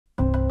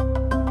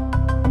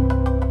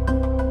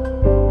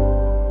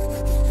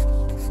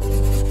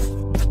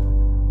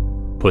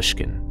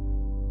Pushkin.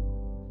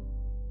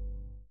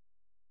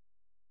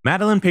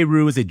 Madeleine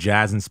Peyroux is a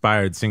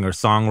jazz-inspired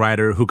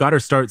singer-songwriter who got her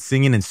start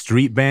singing in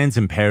street bands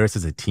in Paris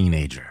as a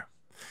teenager.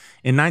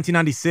 In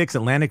 1996,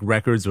 Atlantic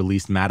Records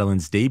released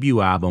Madeleine's debut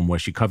album where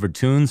she covered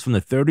tunes from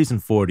the 30s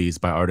and 40s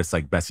by artists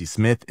like Bessie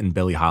Smith and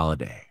Billie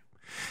Holiday.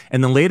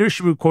 And then later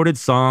she recorded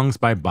songs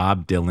by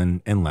Bob Dylan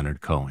and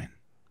Leonard Cohen.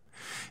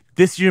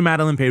 This year,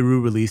 Madeleine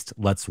Peyroux released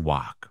Let's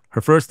Walk, her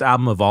first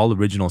album of all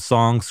original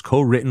songs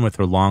co-written with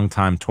her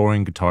longtime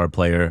touring guitar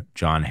player,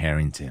 Jon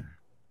Herington.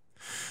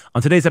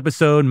 On today's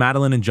episode,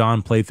 Madeleine and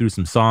Jon play through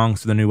some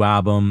songs for the new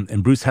album,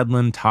 and Bruce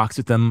Headlam talks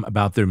with them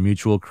about their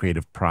mutual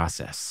creative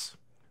process.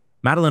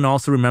 Madeleine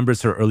also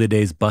remembers her early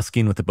days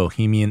busking with a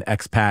bohemian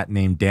expat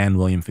named Dan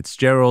William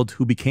Fitzgerald,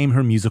 who became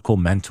her musical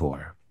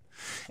mentor.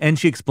 And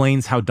she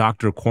explains how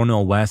Dr.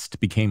 Cornel West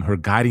became her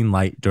guiding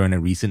light during a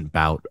recent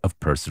bout of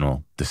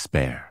personal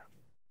despair.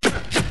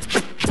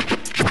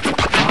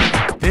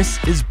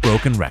 This is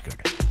Broken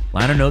Record,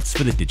 liner notes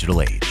for the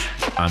digital age.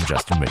 I'm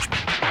Justin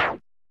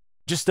Richmond.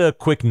 Just a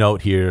quick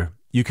note here.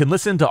 You can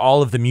listen to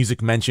all of the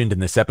music mentioned in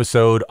this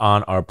episode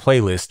on our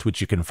playlist,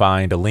 which you can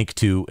find a link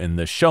to in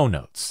the show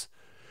notes.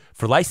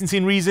 For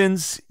licensing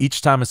reasons,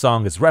 each time a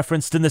song is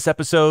referenced in this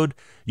episode,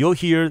 you'll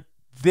hear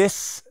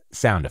this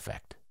sound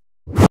effect.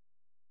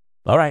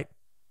 All right,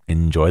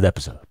 enjoy the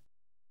episode.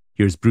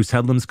 Here's Bruce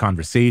Headlam's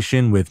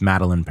conversation with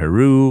Madeleine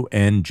Peyroux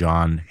and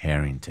Jon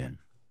Herington.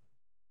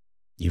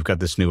 You've got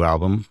this new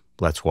album,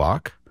 Let's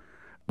Walk,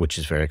 which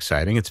is very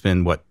exciting. It's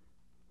been,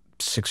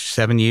 6 or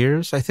 7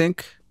 years, I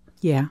think?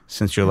 Yeah.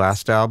 Since your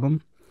last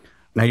album?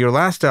 Now, your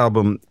last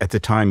album, at the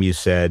time you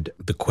said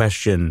the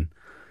question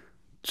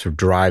sort of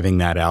driving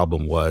that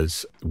album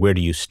was, where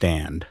do you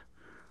stand?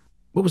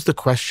 What was the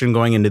question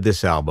going into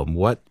this album?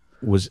 What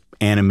was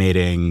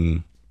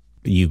animating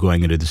you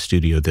going into the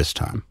studio this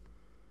time?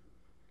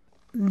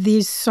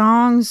 These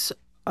songs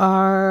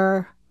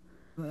are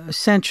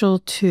essential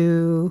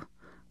to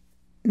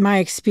my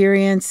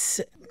experience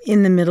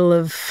in the middle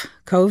of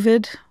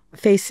COVID,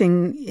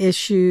 facing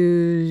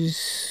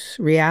issues,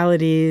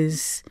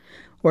 realities,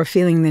 or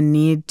feeling the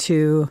need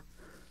to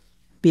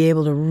be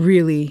able to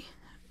really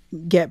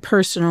get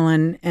personal.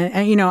 And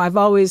you know, I've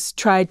always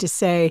tried to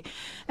say,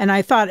 and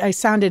I thought I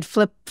sounded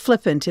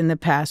flippant in the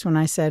past when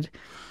I said,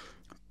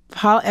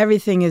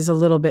 everything is a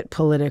little bit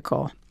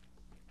political.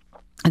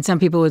 And some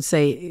people would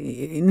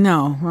say,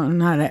 no, well,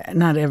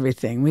 not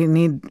everything. We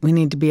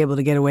need to be able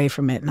to get away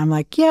from it. And I'm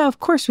like, yeah, of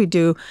course we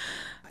do.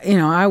 You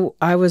know,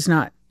 I was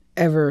not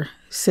ever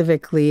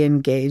civically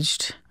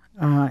engaged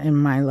in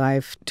my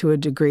life to a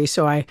degree.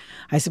 So I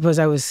suppose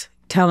I was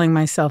telling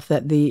myself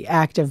that the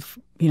act of,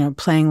 you know,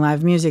 playing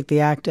live music, the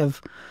act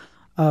of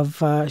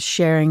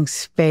sharing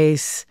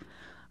space,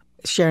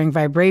 sharing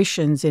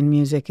vibrations in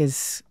music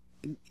is,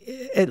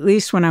 at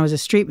least when I was a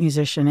street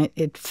musician,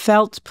 it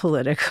felt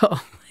political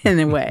in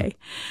a way.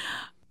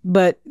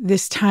 But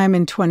this time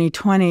in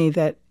 2020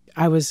 that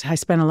I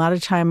spent a lot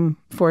of time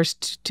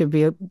forced to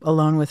be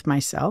alone with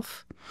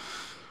myself.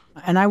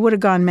 And I would have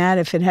gone mad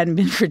if it hadn't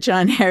been for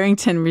Jon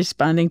Herington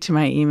responding to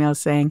my email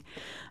saying,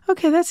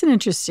 okay, that's an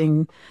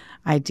interesting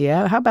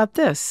idea. How about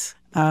this?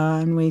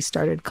 And we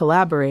started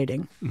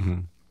collaborating. Mm-hmm.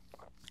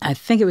 I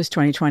think it was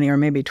 2020 or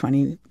maybe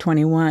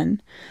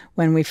 2021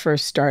 when we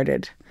first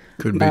started.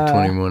 Could be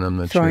 21, I'm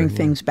not throwing sure.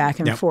 things back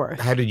and forth.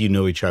 How did you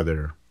know each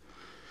other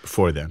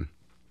before then?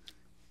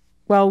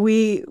 Well,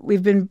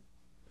 we've been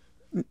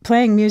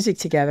playing music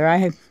together.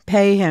 I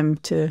pay him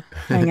to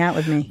hang out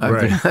with me.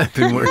 I've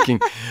been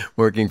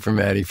working for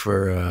Maddie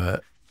for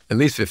at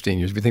least 15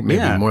 years. We think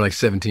maybe more like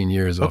 17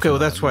 years. Okay, well,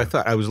 that's what I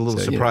thought. I was a little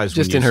surprised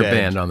just when you in her said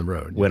band on the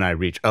road. When I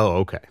reached,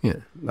 okay. Yeah.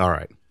 All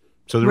right.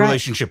 So the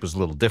relationship was a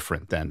little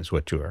different then, is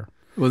what you are.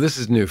 Well, this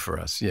is new for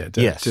us, yeah.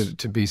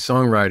 To be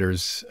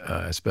songwriters,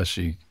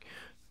 especially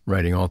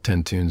writing all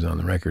 10 tunes on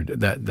the record,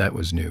 that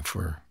was new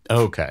for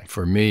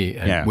me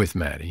and with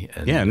Maddie.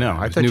 And,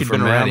 I thought you'd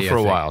been around for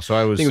a while, so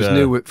I think it was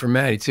new for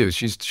Maddie too.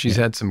 She's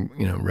had some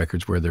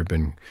records where there have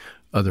been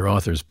other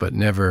authors, but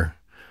never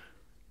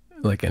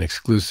like an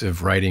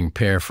exclusive writing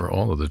pair for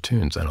all of the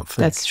tunes. I don't think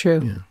that's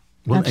true. Yeah.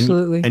 Well,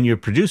 absolutely. And your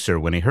producer,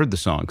 when he heard the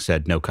song,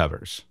 said no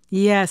covers.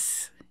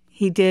 Yes,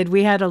 he did.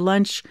 We had a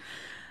lunch,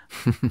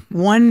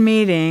 one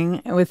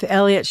meeting with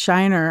Elliot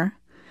Shiner.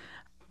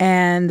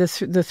 And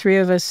the three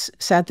of us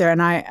sat there,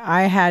 and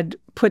I had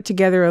put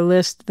together a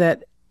list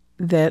that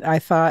I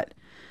thought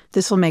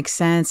this will make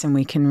sense, and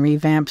we can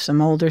revamp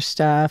some older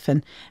stuff,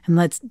 and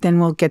then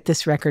we'll get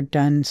this record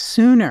done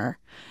sooner.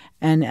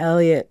 And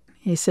Elliot,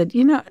 he said,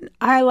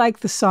 I like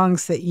the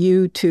songs that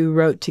you two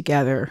wrote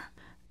together,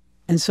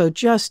 and so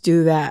just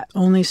do that.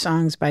 Only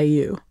songs by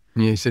you.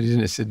 Yeah, he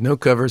said no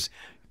covers.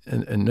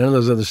 And none of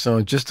those other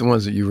songs, just the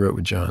ones that you wrote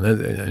with Jon.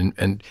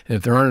 And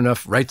if there aren't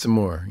enough, write some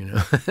more.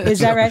 Is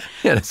that right?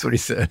 Yeah, that's what he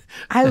said.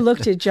 I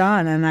looked at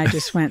Jon and I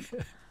just went,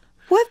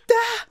 what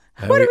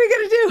are we going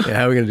to do? Yeah,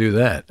 how are we going to do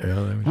that?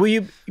 Well,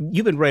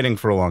 you've been writing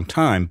for a long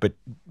time, but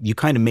you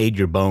kind of made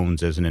your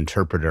bones as an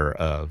interpreter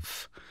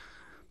of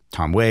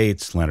Tom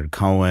Waits, Leonard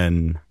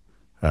Cohen,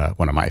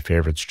 one of my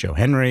favorites, Joe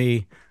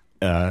Henry.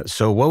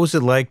 So what was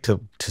it like to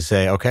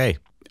say, okay,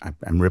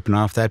 I'm ripping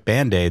off that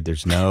Band-Aid.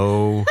 There's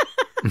no...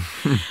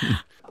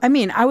 I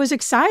mean, I was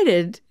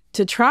excited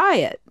to try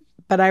it,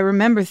 but I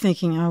remember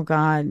thinking, oh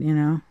God,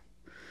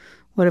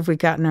 what have we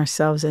gotten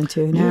ourselves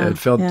into now? Yeah,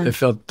 it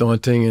felt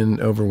daunting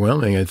and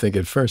overwhelming, I think,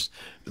 at first.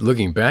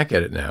 Looking back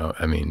at it now,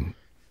 I mean,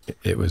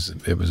 it was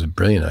a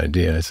brilliant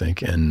idea, I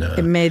think. And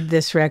it made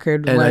this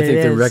record and what I think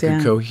it the is,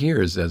 record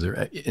coheres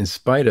in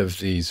spite of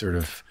the sort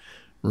of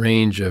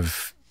range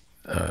of,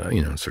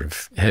 sort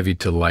of heavy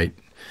to light,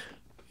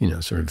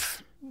 sort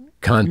of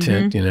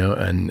content,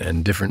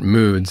 and different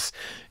moods.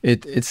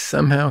 It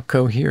somehow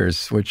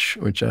coheres,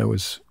 which I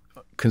was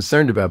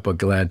concerned about, but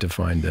glad to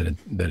find that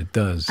it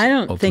does. I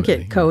don't think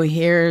it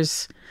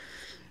coheres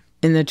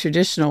in the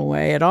traditional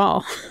way at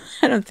all.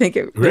 I don't think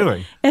it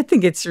really. I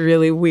think it's a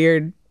really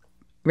weird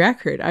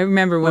record. I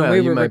remember when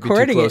we were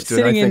recording it,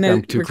 sitting in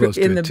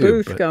the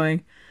booth,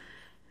 going,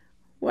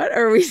 "What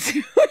are we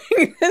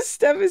doing? This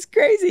stuff is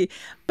crazy."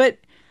 But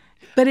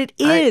it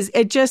is.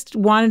 It just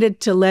wanted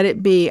to let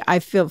it be. I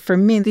feel, for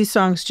me, these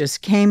songs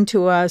just came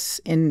to us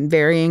in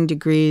varying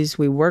degrees.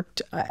 We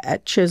worked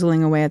at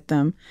chiseling away at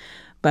them,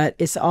 but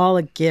it's all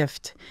a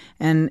gift.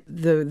 And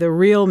the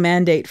real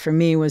mandate for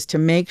me was to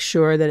make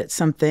sure that it's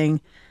something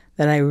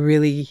that I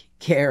really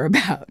care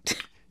about.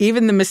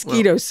 Even the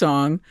mosquito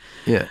song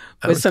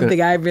was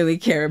something I really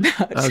care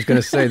about. I was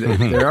going to say that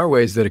there are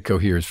ways that it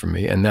coheres for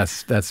me, and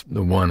that's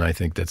the one I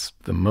think that's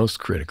the most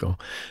critical,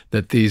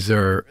 that these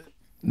are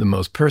the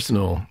most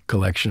personal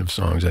collection of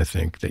songs, I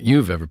think, that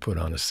you've ever put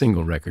on a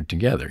single record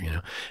together,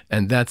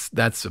 and that's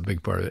a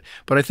big part of it.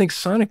 But I think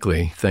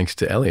sonically, thanks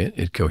to Elliot,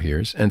 it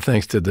coheres, and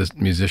thanks to the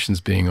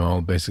musicians being all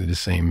basically the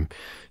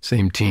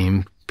same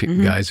team,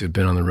 guys who've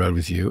been on the road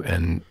with you,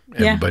 and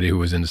everybody who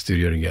was in the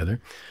studio together.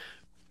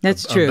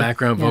 That's true. A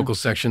background vocal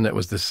section that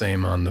was the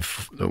same on the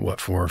 4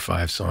 or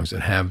 5 songs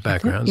that have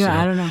backgrounds.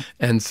 I don't know.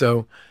 And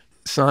so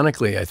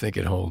sonically, I think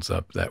it holds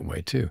up that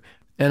way too.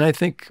 And I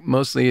think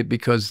mostly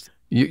because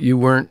you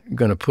weren't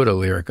going to put a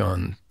lyric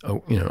on,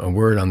 a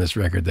word on this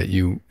record that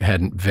you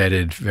hadn't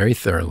vetted very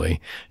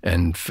thoroughly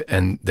and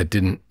that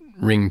didn't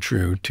ring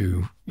true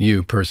to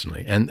you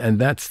personally. And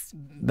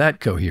that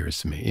coheres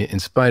to me, in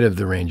spite of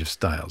the range of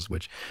styles,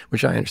 which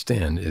I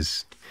understand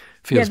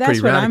feels pretty radical. Yeah,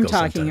 that's what I'm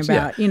talking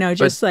about.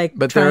 Yeah.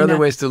 But there are other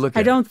ways to look at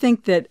it. I don't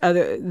think that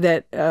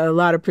a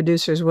lot of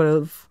producers would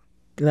have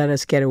let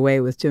us get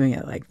away with doing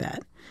it like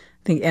that.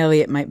 I think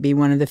Elliot might be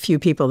one of the few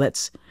people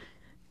that's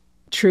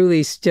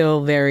truly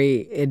still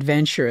very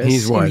adventurous.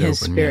 He's wide in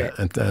his open. Spirit,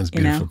 yeah, that's a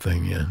beautiful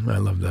thing. Yeah, I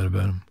love that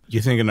about him.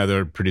 You think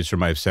another producer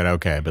might have said,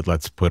 "Okay, but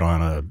let's put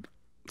on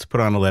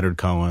a Leonard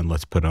Cohen.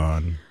 Let's put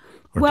on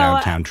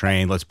Downtown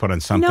Train. Let's put on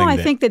something." No, I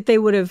think that they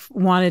would have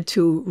wanted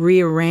to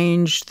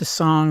rearrange the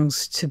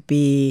songs to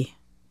be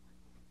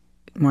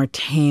more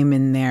tame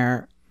in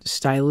their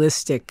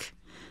stylistic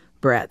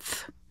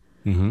breadth,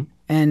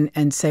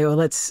 and say, "Well,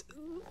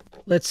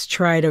 let's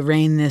try to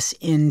rein this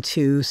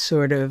into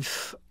sort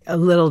of a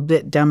little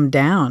bit dumbed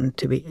down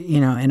to be,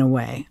 in a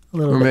way, a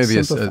little bit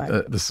simplified." Or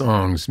maybe the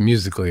songs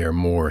musically are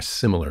more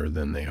similar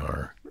than they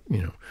are,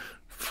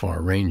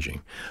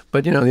 far-ranging.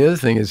 But, the other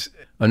thing is,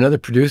 another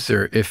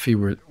producer, if he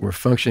were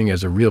functioning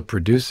as a real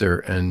producer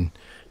and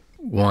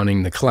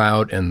wanting the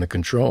clout and the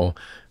control,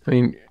 I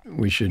mean,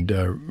 we should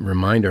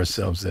remind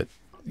ourselves that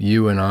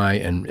you and I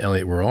and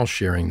Elliot were all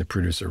sharing the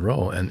producer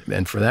role.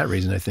 And for that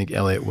reason, I think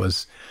Elliot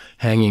was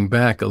hanging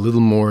back a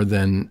little more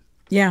than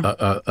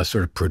a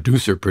sort of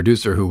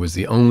producer who was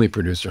the only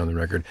producer on the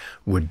record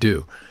would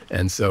do.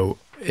 And so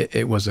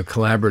it was a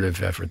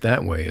collaborative effort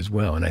that way as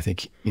well. And I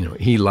think,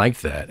 he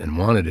liked that and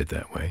wanted it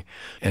that way.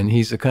 And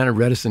he's a kind of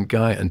reticent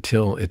guy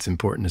until it's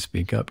important to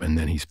speak up, and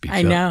then he speaks up.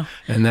 I know.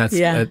 And that's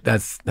how I remembered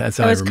him.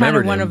 That was kind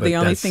of one of the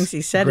only things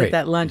he said at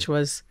that lunch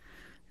was,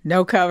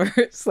 no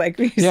covers.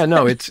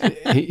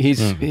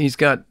 He's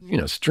got,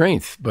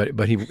 strength,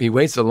 but he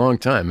waits a long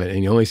time, and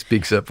he only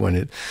speaks up when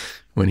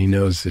he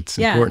knows it's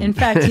important. In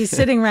fact, he's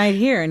sitting right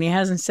here, and he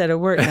hasn't said a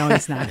word. No,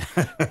 he's not.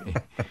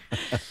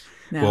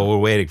 No. Well, we're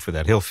waiting for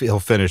that. He'll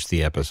finish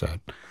the episode.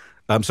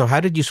 So how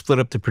did you split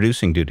up the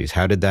producing duties?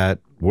 How did that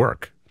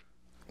work?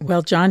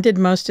 Well, Jon did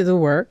most of the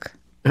work,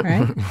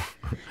 right?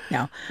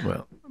 No.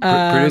 Well,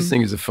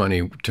 producing is a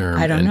funny term.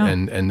 I don't know.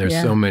 And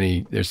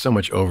there's so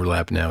much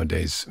overlap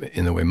nowadays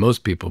in the way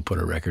most people put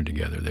a record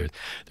together.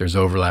 There's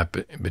overlap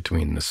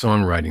between the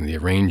songwriting, the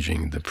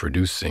arranging, the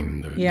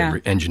producing,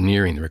 the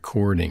engineering, the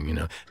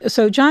recording,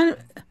 So, Jon,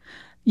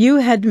 you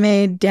had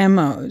made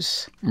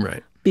demos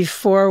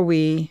before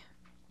we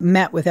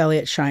met with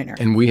Elliot Scheiner.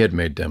 And we had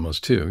made demos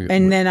too.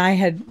 And then I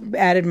had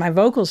added my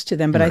vocals to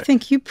them. But I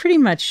think you pretty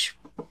much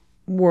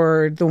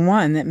were the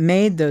one that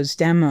made those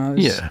demos.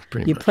 Yeah,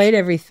 pretty much. You played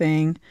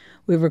everything.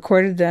 We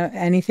recorded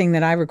anything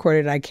that I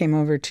recorded. I came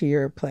over to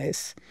your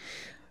place.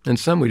 And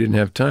some we didn't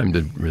have time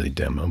to really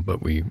demo,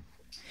 but we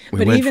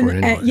went for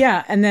it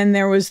anyway. And then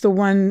there was the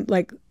one,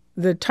 like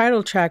the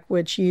title track,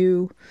 which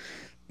you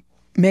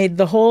made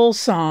the whole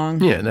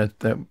song. Yeah,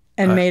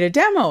 and made a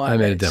demo of it. I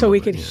made a demo so we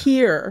of it, could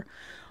hear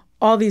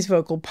all these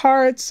vocal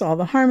parts, all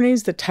the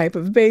harmonies, the type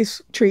of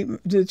bass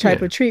treatment, the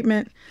type of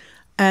treatment,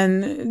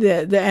 and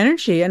the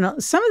energy.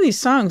 And some of these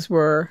songs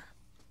were,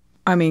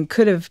 I mean,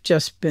 could have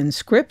just been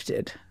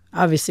scripted.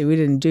 Obviously, we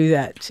didn't do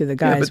that to the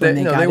guys when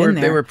they got in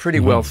there. They were pretty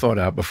well thought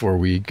out before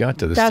we got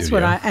to the studio. That's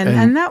what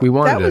and that, we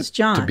wanted that was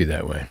John. to be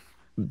that way.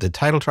 The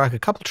title track, a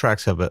couple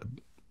tracks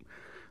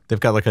they've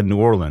got like a New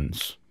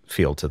Orleans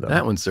feel to them.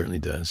 That one certainly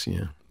does,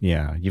 yeah.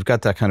 Yeah, you've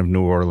got that kind of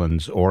New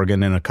Orleans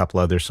organ in a couple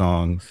other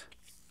songs.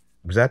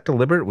 Was that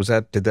deliberate?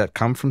 Did that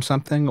come from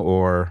something,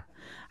 or?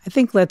 I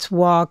think Let's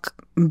Walk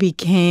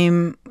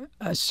became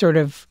sort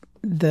of,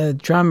 the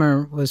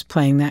drummer was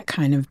playing that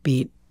kind of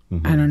beat.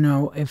 Mm-hmm. I don't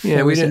know if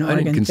there was an organ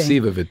I didn't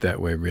conceive thing. of it that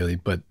way, really,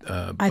 but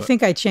I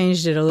think I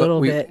changed it a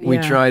little bit. We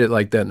tried it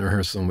like that in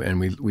rehearsal, and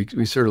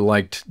we sort of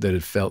liked that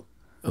it felt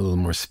a little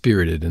more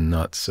spirited and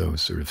not so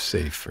sort of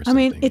safe or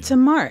something. I mean, it's a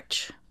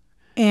march,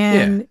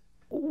 and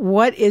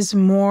what is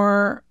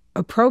more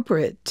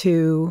appropriate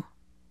to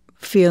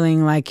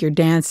feeling like you're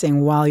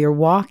dancing while you're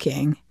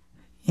walking,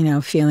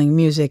 feeling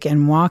music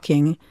and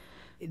walking,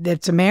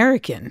 that's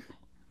American.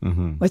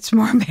 Mm-hmm. What's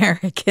more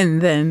American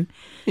than...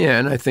 Yeah,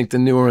 and I think the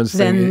New Orleans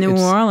thing... Than New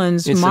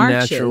Orleans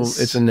marches.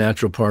 It's a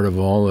natural part of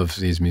all of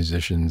these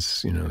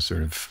musicians,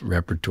 sort of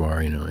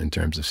repertoire, in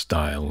terms of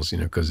styles,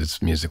 because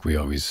it's music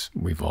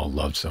we've all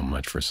loved so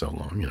much for so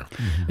long,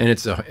 Mm-hmm. And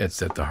it's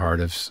at the heart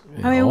of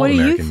all what do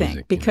American you think?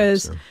 Music,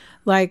 because,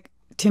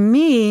 to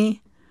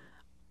me,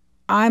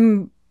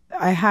 I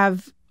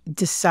have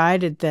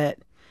decided that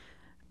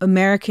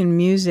American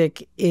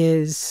music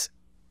is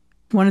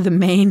one of the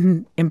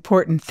main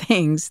important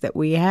things that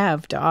we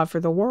have to offer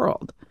the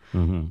world.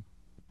 Mm-hmm.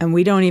 And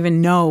we don't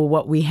even know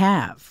what we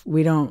have.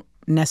 We don't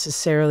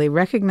necessarily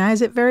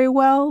recognize it very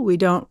well. We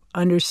don't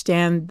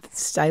understand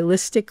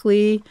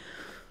stylistically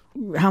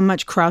how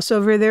much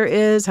crossover there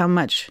is, how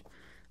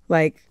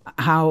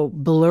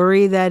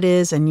blurry that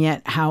is, and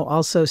yet how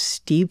also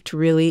steeped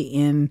really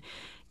in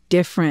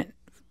different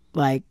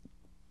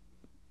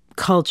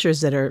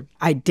cultures that are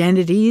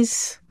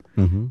identities.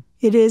 Mm-hmm.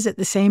 It is at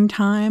the same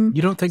time.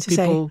 You don't think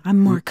people... say, I'm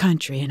more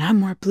country and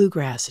I'm more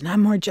bluegrass and I'm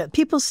more...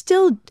 People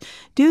still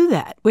do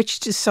that,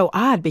 which is so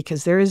odd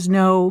because there is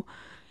no...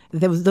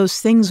 Those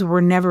things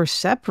were never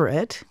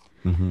separate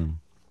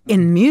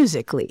in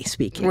musically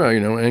speaking. Well,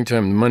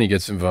 anytime money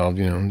gets involved,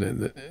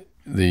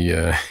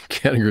 the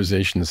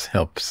categorizations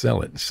help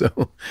sell it.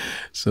 So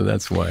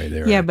that's why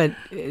they're... Yeah, but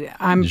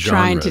I'm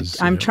trying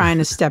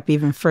to step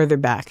even further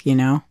back,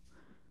 Now,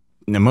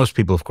 most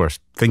people, of course,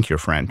 think you're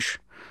French.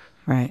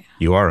 Right.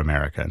 You are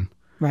American.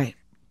 Right.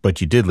 But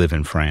you did live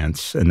in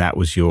France, and that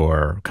was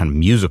your kind of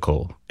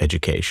musical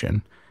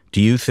education.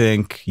 Do you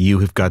think you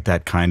have got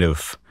that kind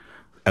of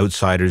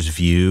outsider's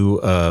view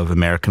of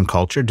American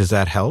culture? Does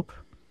that help?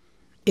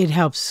 It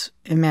helps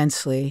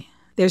immensely.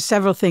 There's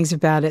several things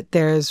about it.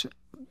 There's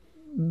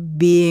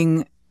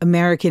being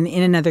American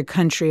in another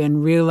country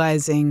and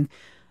realizing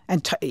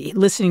and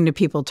listening to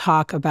people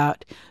talk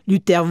about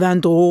Luther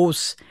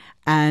Vandross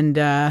and,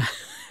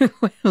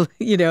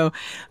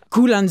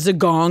 Kool and the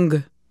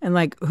Gong.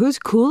 And who's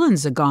Kool and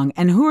the Gong?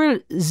 And who are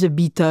the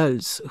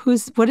Beatles?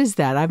 What is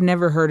that? I've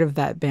never heard of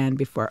that band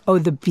before. Oh,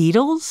 the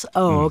Beatles?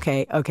 Oh,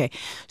 okay.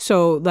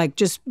 So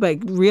just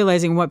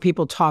realizing what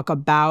people talk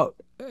about,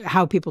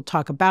 how people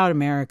talk about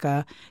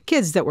America,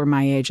 kids that were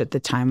my age at the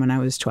time when I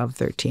was 12,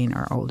 13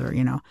 or older,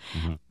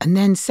 Mm-hmm. And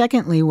then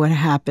secondly, what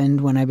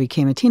happened when I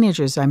became a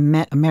teenager is I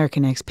met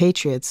American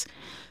expatriates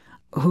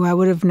who I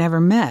would have never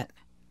met.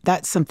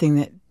 That's something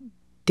that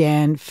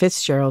Dan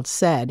Fitzgerald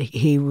said.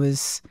 He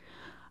was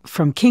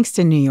from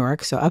Kingston, New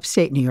York, so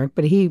upstate New York,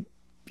 but he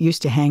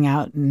used to hang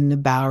out in the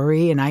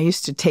Bowery, and I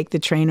used to take the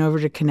train over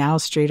to Canal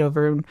Street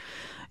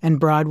and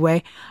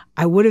Broadway.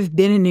 I would have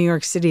been in New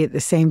York City at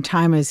the same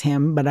time as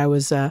him, but I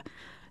was a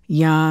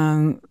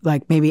young,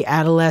 maybe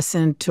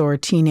adolescent or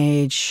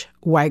teenage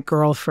white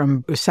girl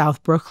from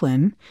South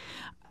Brooklyn,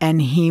 and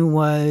he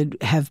would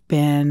have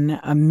been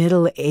a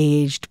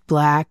middle-aged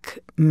black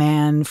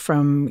man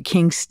from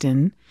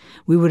Kingston.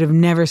 We would have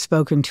never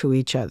spoken to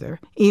each other,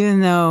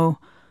 even though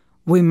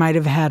we might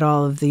have had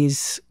all of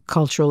these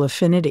cultural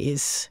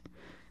affinities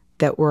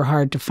that were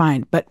hard to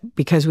find. But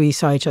because we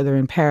saw each other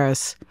in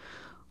Paris,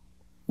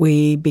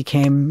 we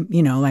became,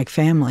 like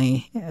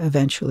family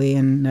eventually.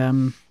 And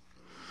of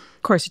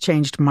course, it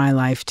changed my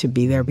life to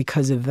be there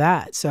because of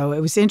that. So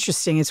it was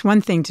interesting. It's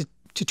one thing to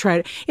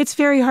try to, it's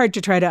very hard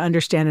to try to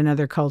understand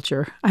another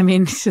culture. I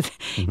mean,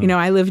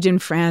 I lived in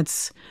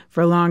France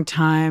for a long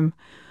time.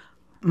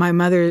 My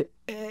mother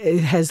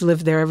has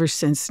lived there ever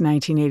since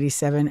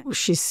 1987.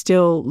 She's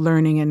still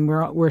learning, and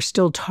we're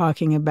still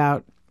talking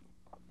about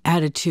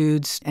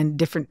attitudes and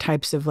different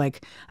types of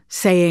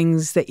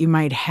sayings that you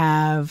might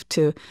have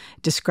to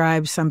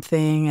describe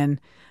something. And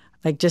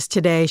just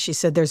today, she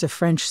said there's a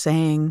French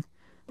saying,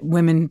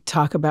 women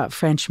talk about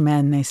French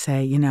men, they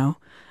say,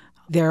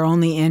 they're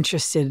only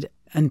interested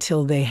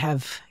until they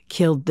have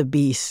killed the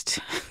beast.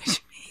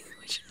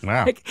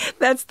 Wow.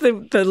 That's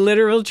the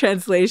literal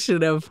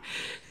translation of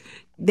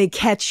they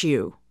catch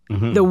you.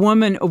 A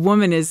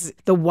woman is,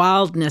 the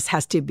wildness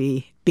has to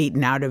be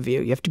beaten out of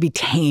you. You have to be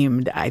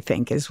tamed, I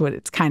think, is what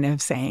it's kind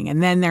of saying.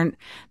 And then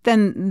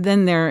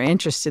they're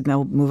interested and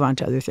they'll move on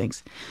to other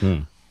things.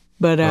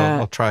 But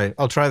I'll try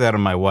that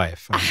on my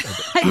wife.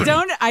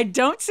 I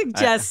don't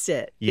suggest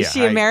it. Yeah, is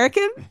she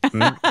American?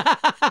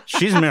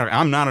 She's American.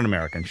 I'm not an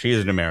American. She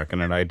is an American,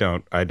 and I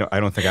don't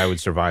think I would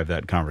survive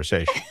that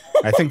conversation.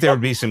 I think there would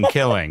be some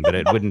killing, but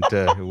it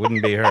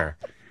wouldn't be her.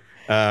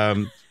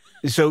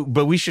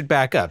 But we should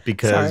back up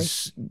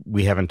because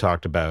we haven't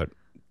talked about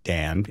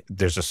Dan.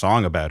 There's a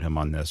song about him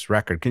on this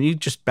record. Can you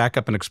just back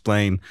up and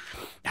explain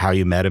how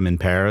you met him in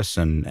Paris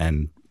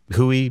and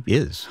who he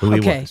is, who he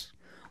was?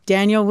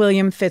 Daniel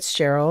William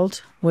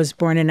Fitzgerald was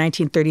born in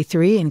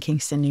 1933 in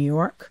Kingston, New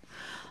York.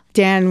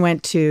 Dan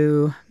went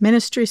to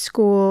ministry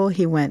school.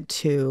 He went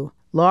to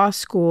law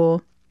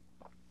school.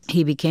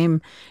 He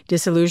became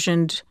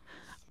disillusioned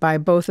by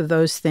both of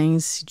those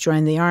things. He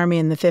joined the army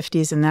in the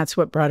 50s, and that's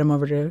what brought him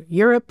over to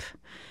Europe.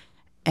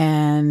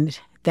 And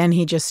then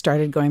he just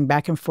started going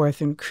back and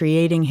forth and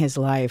creating his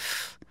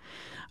life.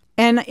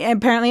 And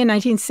apparently in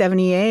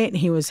 1978,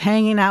 he was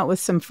hanging out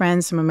with some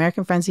friends, some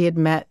American friends he had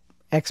met,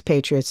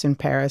 expatriates in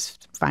Paris,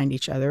 find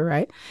each other,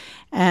 right?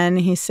 And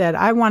he said,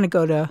 I want to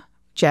go to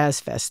Jazz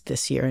Fest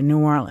this year in New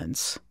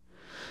Orleans.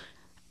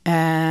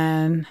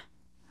 And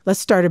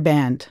let's start a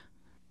band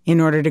in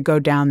order to go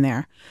down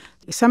there.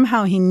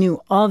 Somehow he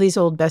knew all these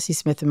old Bessie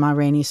Smith and Ma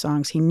Rainey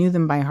songs. He knew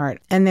them by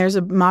heart. And there's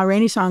a Ma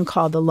Rainey song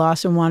called The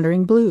Lost and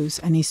Wandering Blues.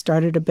 And he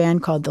started a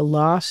band called the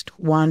Lost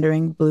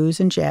Wandering Blues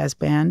and Jazz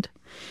Band.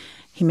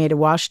 He made a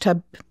wash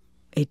tub.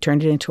 He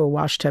turned it into a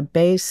wash tub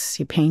bass.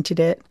 He painted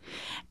it.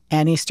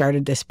 And he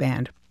started this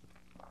band.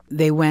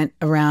 They went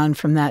around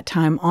from that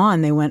time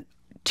on. They went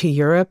to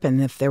Europe,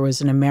 and if there was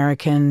an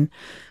American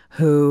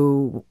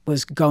who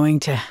was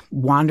going to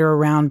wander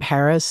around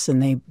Paris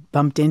and they would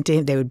bump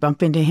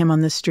into him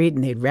on the street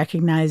and they'd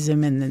recognize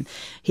him, and then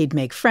he'd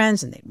make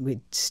friends, and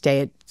we'd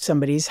stay at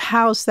somebody's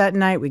house that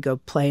night. We'd go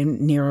play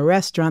near a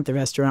restaurant. The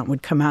restaurant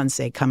would come out and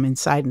say, come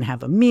inside and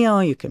have a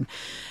meal. You can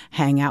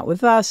hang out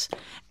with us.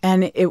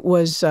 And it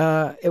was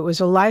a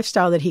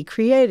lifestyle that he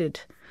created.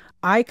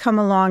 I come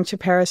along to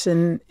Paris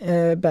in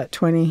about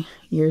 20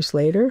 years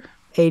later,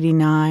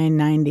 89,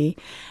 90.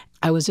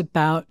 I was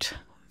about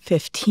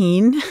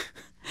 15.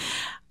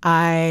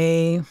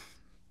 I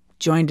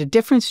joined a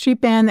different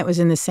street band that was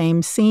in the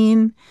same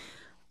scene.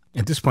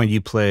 At this point,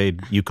 you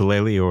played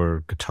ukulele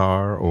or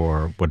guitar,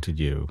 or what did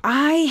you?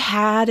 I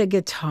had a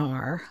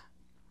guitar,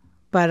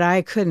 but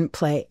I couldn't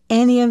play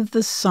any of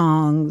the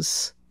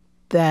songs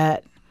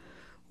that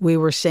we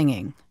were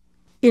singing.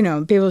 You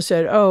know, people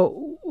said,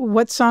 oh,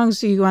 what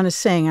songs do you want to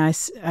sing? I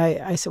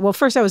said, well,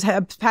 first I was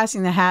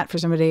passing the hat for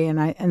somebody,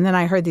 and then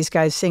I heard these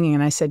guys singing,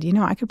 and I said, you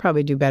know, I could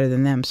probably do better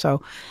than them.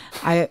 So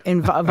I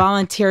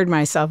volunteered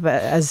myself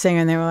as a singer,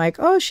 and they were like,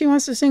 oh, she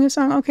wants to sing a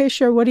song? Okay,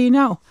 sure. What do you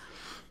know?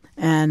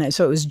 And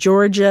so it was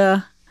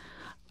Georgia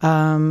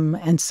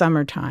and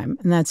Summertime,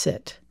 and that's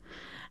it.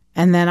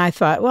 And then I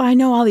thought, well, I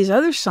know all these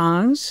other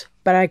songs,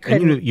 but I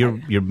couldn't. And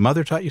your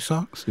mother taught you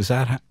songs? Is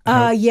that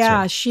how?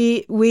 Yeah,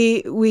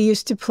 we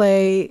used to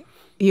play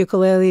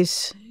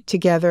ukuleles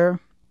together,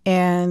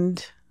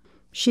 and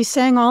she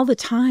sang all the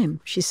time.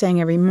 She sang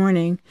every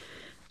morning.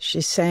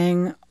 She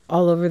sang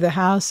all over the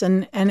house,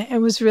 and it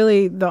was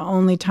really the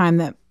only time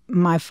that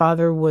my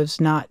father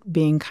was not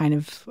being kind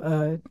of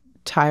a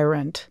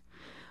tyrant,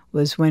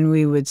 was when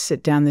we would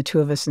sit down, the two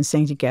of us, and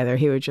sing together.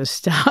 He would just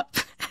stop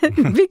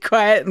and be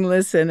quiet and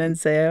listen and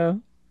say,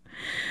 oh,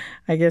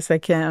 I guess I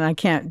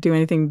can't do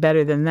anything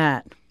better than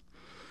that.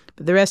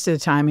 But the rest of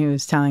the time, he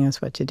was telling us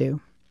what to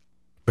do.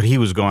 But he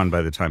was gone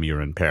by the time you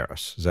were in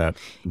Paris. Is that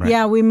right?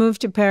 Yeah, we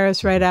moved to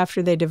Paris right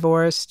after they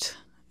divorced.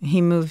 He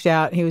moved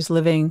out. He was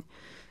living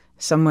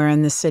somewhere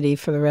in the city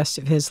for the rest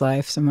of his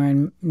life, somewhere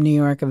in New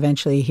York.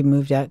 Eventually, he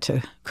moved out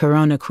to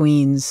Corona,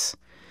 Queens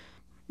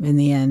in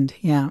the end,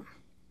 yeah.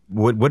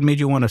 What made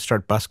you want to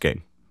start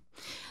busking?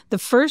 The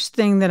first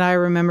thing that I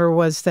remember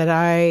was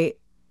that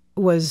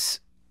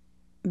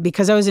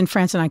because I was in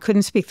France and I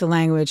couldn't speak the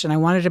language and I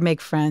wanted to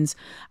make friends,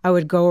 I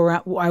would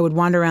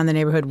wander around the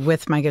neighborhood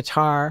with my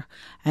guitar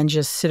and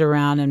just sit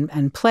around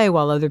and play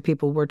while other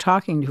people were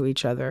talking to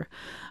each other,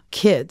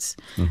 kids.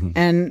 Mm-hmm.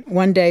 And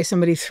one day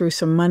somebody threw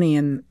some money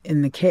in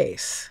the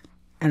case.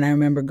 And I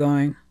remember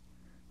going,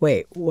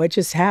 wait, what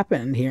just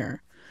happened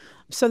here?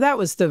 So that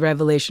was the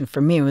revelation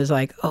for me. It was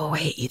like, oh,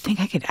 wait, you think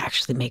I could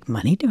actually make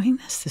money doing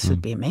this? This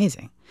would be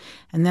amazing.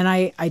 And then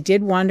I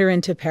did wander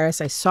into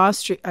Paris. I saw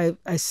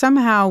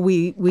somehow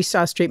we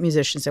saw street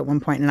musicians at one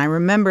point, and I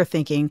remember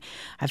thinking,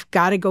 I've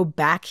got to go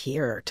back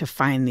here to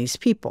find these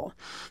people.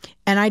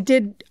 And I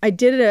did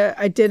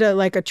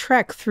a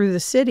trek through the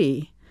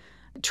city,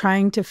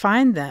 trying to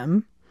find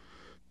them.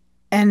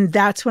 And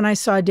that's when I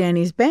saw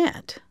Danny's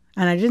band,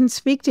 and I didn't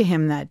speak to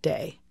him that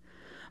day.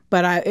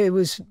 But it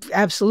was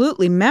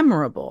absolutely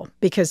memorable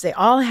because they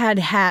all had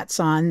hats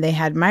on, they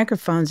had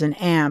microphones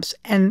and amps,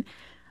 and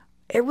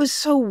it was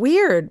so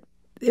weird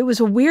it was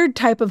a weird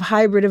type of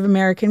hybrid of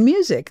American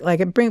music. Like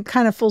it brings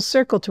kind of full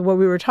circle to what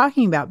we were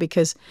talking about,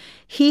 because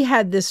he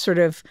had this sort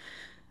of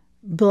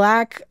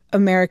Black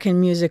American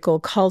musical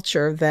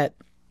culture that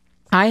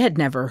I had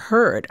never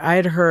heard. I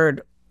had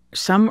heard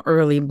some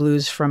early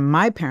blues from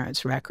my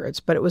parents' records,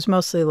 but it was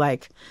mostly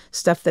like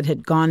stuff that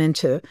had gone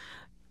into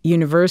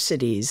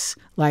universities,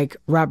 like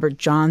Robert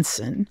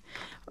Johnson.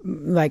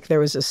 Like there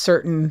was a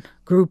certain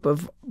group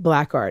of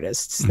Black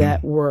artists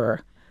that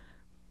were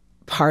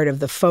part of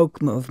the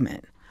folk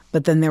movement.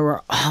 But then there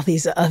were all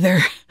these other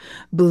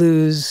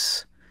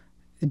blues,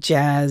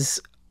 jazz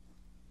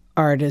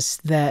artists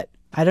that,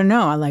 I don't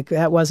know, like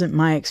that wasn't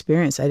my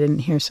experience. I didn't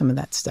hear some of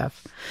that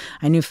stuff.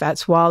 I knew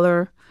Fats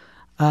Waller.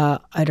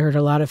 I'd heard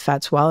a lot of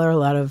Fats Waller, a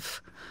lot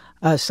of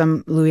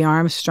some Louis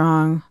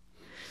Armstrong.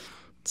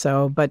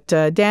 So, but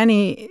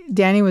Danny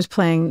was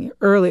playing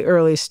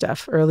early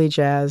stuff, early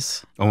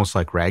jazz. Almost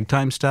like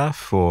ragtime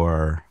stuff,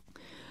 or?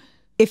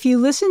 If you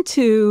listen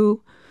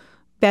to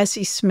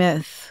Bessie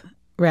Smith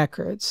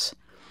records,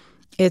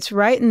 it's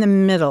right in the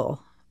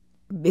middle.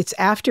 It's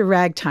after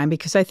ragtime,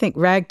 because I think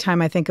of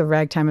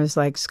ragtime as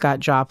like Scott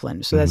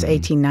Joplin. So that's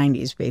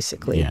 1890s,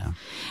 basically. Yeah.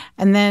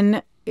 And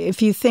then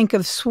if you think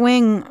of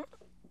swing,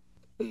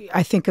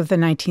 I think of the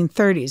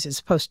 1930s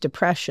as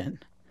post-Depression.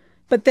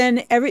 But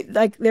then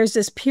there's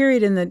this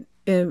period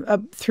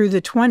up through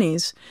the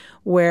 20s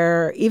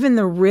where even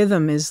the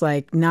rhythm is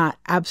like not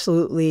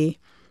absolutely,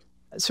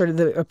 sort of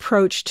the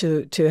approach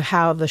to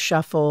how the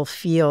shuffle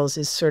feels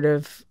is sort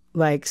of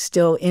like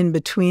still in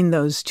between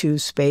those two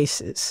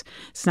spaces.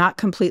 It's not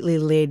completely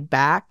laid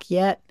back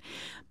yet,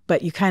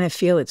 but you kind of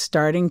feel it's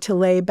starting to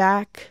lay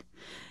back.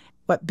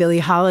 What Billie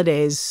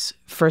Holiday's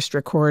first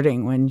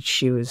recording when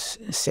she was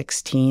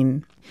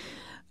 16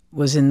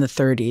 was in the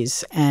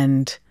 30s,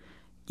 and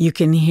you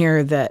can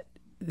hear that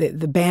the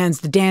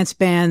dance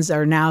bands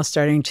are now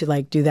starting to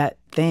like do that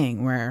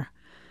thing where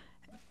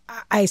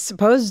I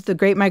suppose the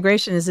Great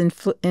Migration is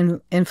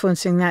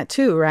influencing that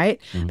too,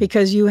 right?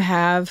 Because you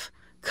have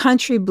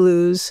country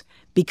blues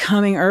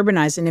becoming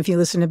urbanized. And if you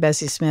listen to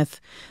Bessie Smith,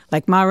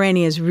 like Ma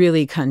Rainey is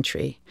really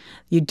country.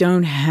 You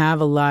don't have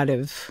a lot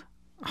of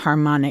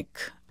harmonic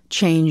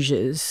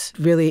changes.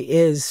 Really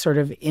is sort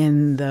of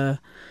in a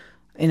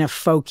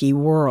folky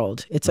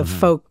world. It's a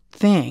folk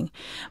thing.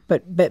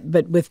 But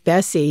with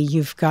Bessie,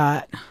 you've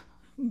got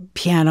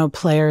piano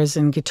players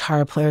and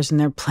guitar players, and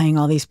they're playing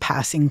all these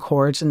passing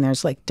chords, and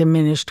there's like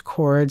diminished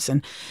chords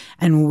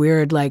and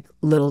weird like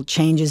little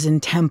changes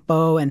in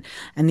tempo and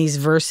these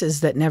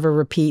verses that never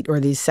repeat, or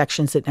these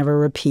sections that never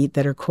repeat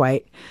that are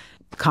quite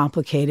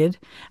complicated.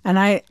 And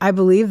I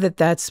believe that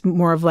that's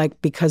more of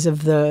like because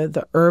of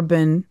the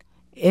urban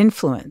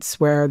influence,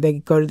 where they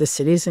go to the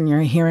cities and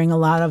you're hearing a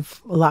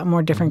lot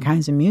more different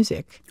kinds of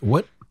music.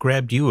 What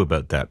grabbed you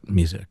about that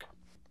music?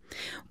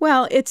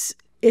 Well, it's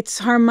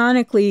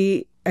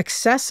harmonically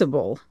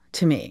accessible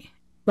to me.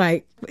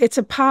 Like it's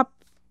a pop,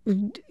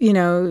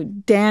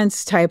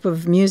 dance type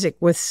of music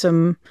with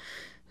some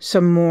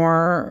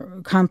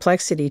more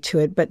complexity to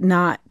it, but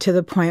not to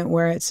the point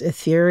where it's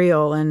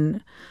ethereal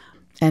and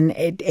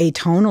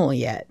atonal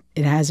yet.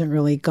 It hasn't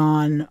really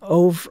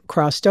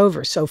crossed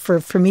over. So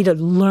for me to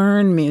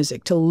learn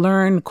music, to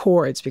learn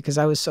chords, because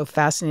I was so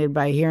fascinated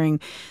by hearing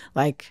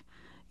like,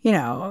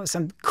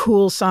 some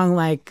cool song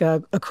like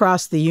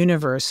Across the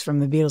Universe from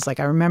the Beatles. Like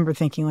I remember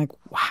thinking like,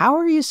 how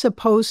are you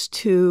supposed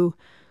to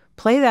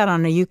play that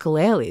on a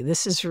ukulele?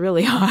 This is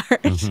really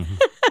hard.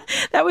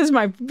 That was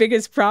my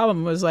biggest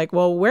problem, was like,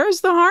 well, where's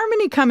the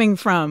harmony coming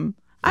from?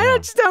 I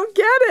just don't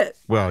get it.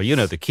 Well,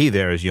 the key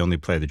there is you only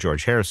play the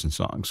George Harrison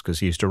songs,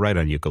 because he used to write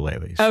on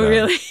ukuleles. Oh,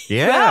 really?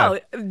 Yeah. Well,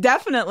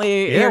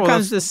 definitely Here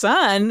Comes the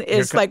Sun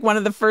is like one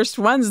of the first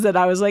ones that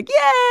I was like,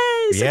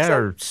 yay! Yeah,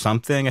 or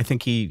something. I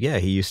think he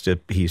used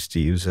to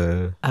use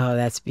a... Oh,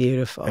 that's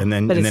beautiful. And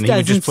then it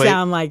doesn't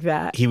sound like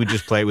that. He would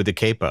just play it with the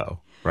capo,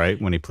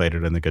 right? When he played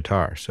it on the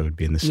guitar. So it'd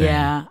be in the same...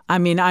 Yeah. I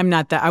mean,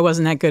 I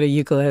wasn't that good a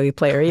ukulele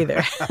player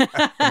either. Come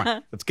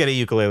on, let's get a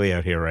ukulele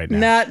out here right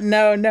now.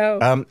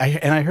 No.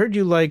 I heard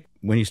you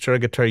when you started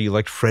guitar, you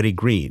liked Freddie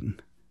Green.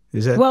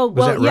 Was that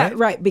right? Yeah,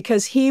 right.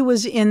 Because he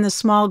was in the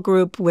small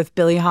group with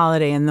Billie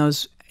Holiday and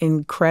those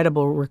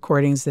incredible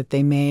recordings that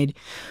they made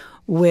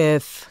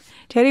with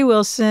Teddy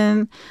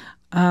Wilson,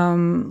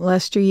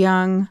 Lester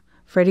Young,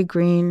 Freddie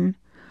Green,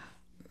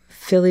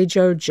 Philly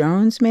Joe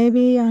Jones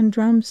maybe on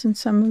drums and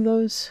some of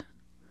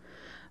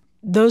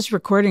those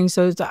recordings.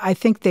 I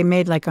think they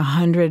made like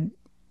 100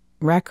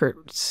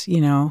 records,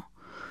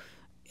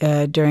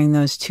 during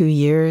those 2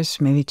 years,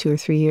 maybe 2 or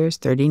 3 years,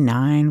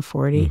 39,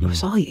 40. It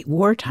was all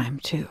wartime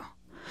too.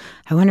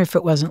 I wonder if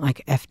it wasn't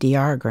like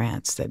FDR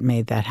grants that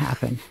made that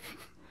happen.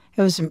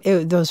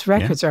 Those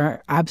records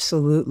are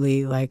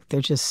absolutely like,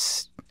 they're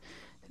just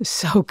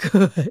so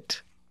good.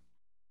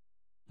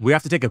 We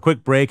have to take a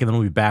quick break, and then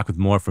we'll be back with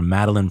more from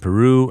Madeleine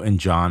Peyroux and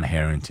Jon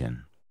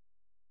Herington.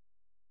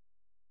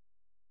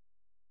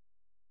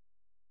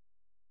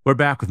 We're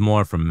back with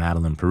more from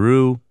Madeleine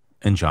Peyroux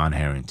and Jon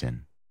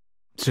Herington.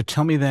 So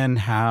tell me then,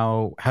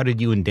 how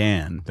did you and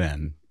Dan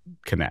then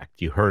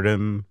connect? You heard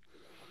him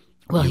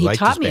Well, You he liked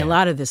taught his me a band.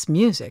 lot of this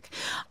music.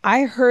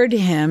 I heard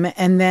him,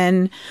 and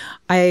then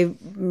I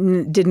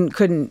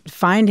couldn't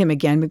find him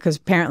again because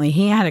apparently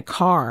he had a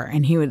car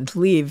and he would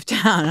leave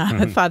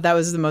town. I thought that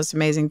was the most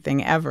amazing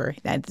thing ever.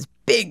 He had this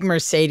big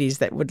Mercedes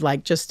that would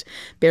like just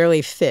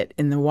barely fit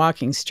in the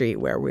walking street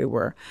where we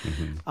were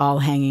all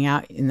hanging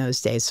out in those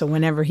days. So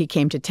whenever he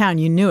came to town,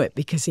 you knew it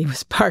because he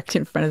was parked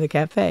in front of the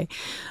cafe.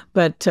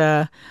 But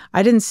I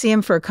didn't see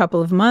him for a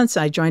couple of months.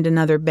 I joined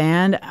another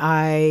band.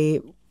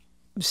 I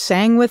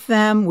sang with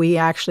them. We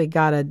actually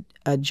got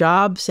a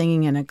job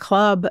singing in a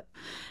club,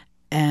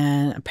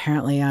 and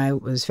apparently I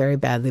was very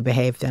badly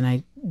behaved and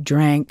I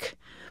drank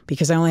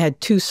because I only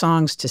had 2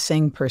 songs to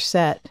sing per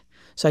set.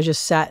 So I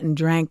just sat and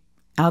drank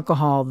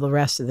alcohol the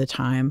rest of the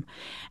time.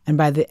 And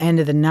by the end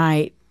of the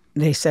night,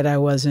 they said I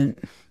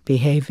wasn't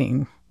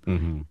behaving,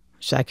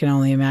 which I can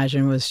only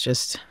imagine was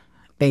just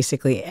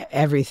basically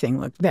everything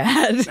looked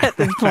bad at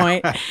this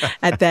point,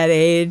 at that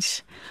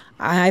age.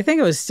 I think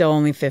it was still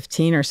only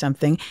 15 or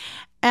something.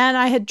 And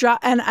I had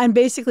dropped, and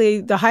basically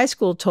the high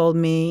school told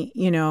me,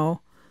 you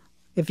know,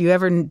 if you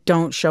ever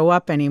don't show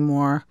up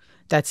anymore,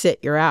 that's it,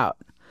 you're out.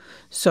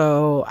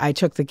 So I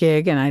took the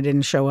gig and I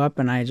didn't show up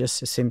and I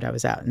just assumed I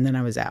was out. And then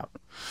I was out.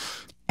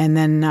 And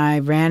then I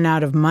ran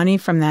out of money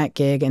from that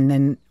gig. And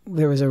then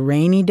there was a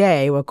rainy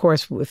day. Well, of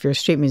course, if you're a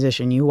street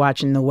musician, you're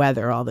watching the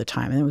weather all the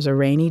time. And it was a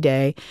rainy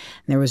day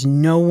and there was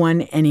no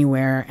one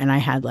anywhere. And I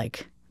had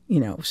like, you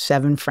know,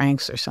 7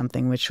 francs or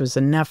something, which was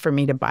enough for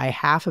me to buy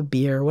half a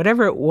beer,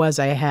 whatever it was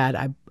I had.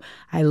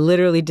 I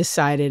literally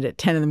decided at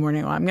 10 in the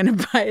morning, well, I'm going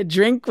to buy a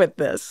drink with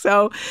this.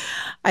 So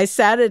I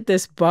sat at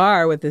this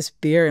bar with this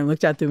beer and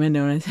looked out the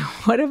window and I said,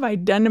 what have I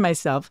done to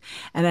myself?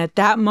 And at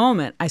that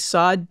moment, I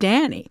saw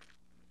Danny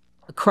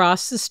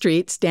across the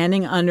street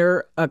standing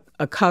under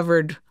a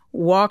covered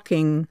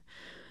walking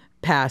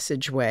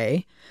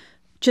passageway,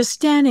 just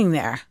standing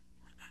there.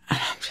 And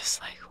I'm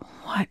just like,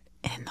 what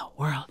in the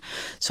world?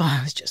 So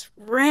I just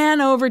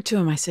ran over to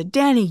him. I said,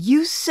 Danny,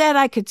 you said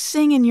I could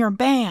sing in your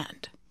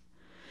band.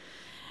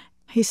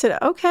 He said,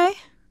 okay,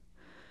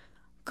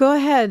 go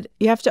ahead.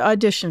 You have to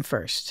audition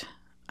first.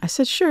 I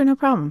said, sure, no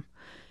problem.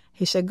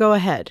 He said, go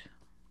ahead.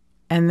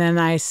 And then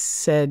I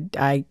said,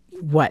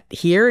 what,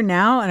 here,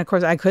 now? And of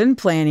course, I couldn't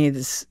play any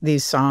of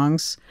these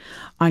songs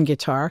on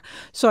guitar.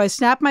 So I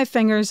snapped my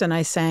fingers and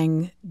I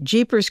sang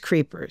Jeepers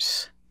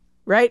Creepers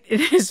right in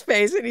his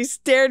face. And he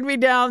stared me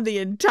down the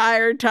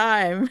entire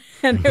time.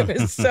 And it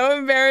was so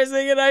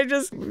embarrassing. And I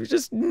was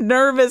just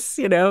nervous,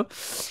 you know.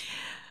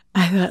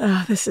 I thought,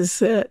 oh, this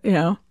is it, you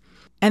know.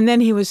 And then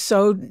he was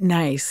so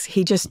nice.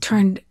 He just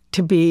turned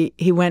to be,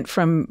 he went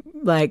from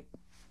like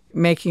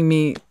making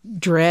me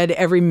dread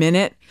every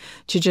minute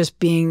to just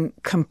being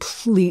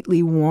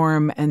completely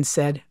warm and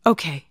said,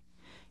 okay,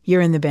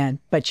 you're in the band,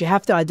 but you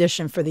have to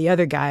audition for the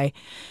other guy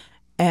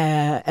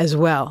as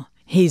well.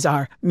 He's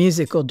our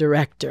musical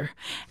director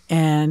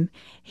and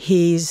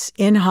he's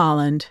in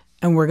Holland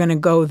and we're going to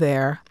go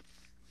there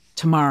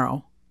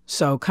tomorrow.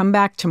 So come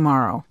back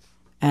tomorrow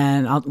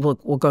and we'll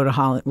go to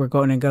Holland. We're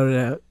going to go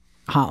to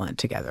Holland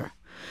together.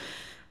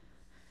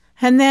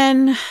 And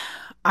then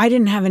I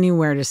didn't have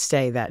anywhere to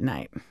stay that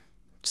night.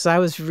 So I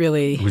was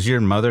really... Was your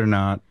mother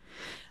not?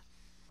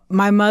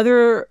 My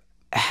mother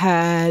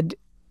had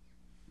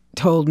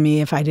told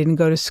me if I didn't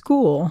go to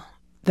school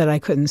that I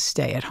couldn't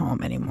stay at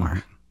home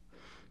anymore.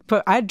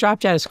 But I'd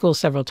dropped out of school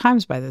several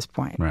times by this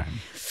point. Right.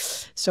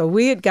 So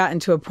we had gotten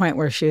to a point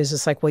where she was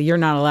just like, well, you're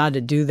not allowed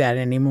to do that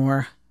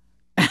anymore.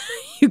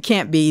 You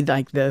can't be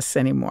like this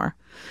anymore.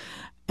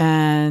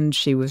 And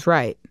she was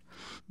right.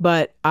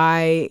 But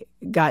I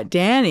got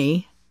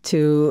Danny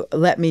to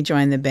let me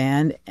join the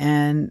band,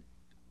 and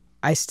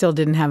I still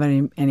didn't have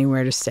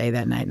anywhere to stay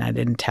that night, and I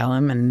didn't tell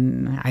him,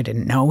 and I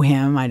didn't know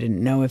him. I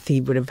didn't know if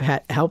he would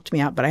have helped me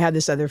out, but I had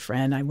this other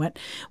friend. I went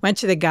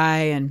to the guy,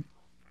 and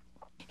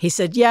he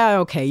said, yeah,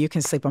 okay, you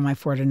can sleep on my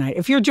floor tonight.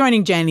 If you're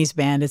joining Danny's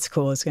band, it's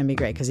cool. It's going to be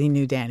great, because he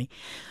knew Danny.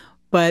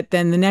 But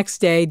then the next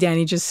day,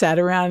 Danny just sat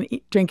around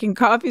drinking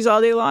coffees all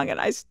day long,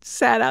 and I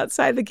sat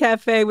outside the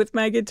cafe with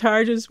my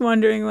guitar just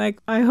wondering, like,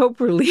 I hope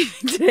we're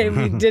leaving today.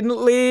 We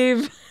didn't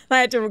leave. I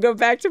had to go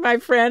back to my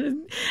friend,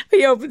 and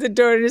he opened the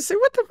door and he said,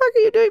 what the fuck are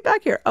you doing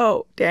back here?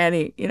 Oh,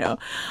 Danny, you know,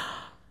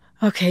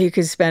 okay, you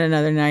can spend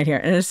another night here.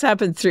 And it's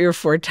happened 3 or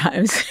 4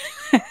 times.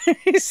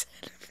 He said,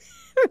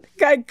 the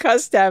guy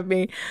cussed at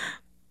me.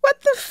 What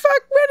the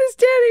fuck? When is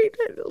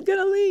Danny going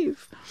to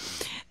leave?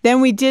 Then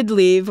we did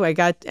leave.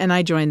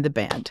 I joined the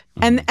band.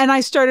 And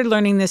I started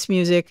learning this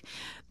music.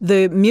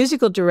 The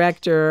musical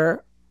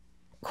director,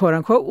 quote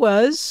unquote,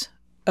 was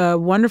a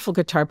wonderful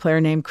guitar player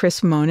named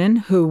Chris Monin,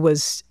 who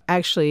was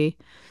actually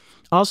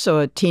also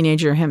a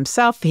teenager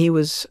himself. He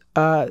was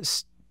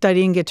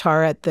studying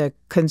guitar at the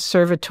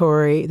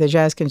conservatory, the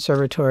Jazz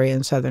Conservatory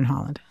in Southern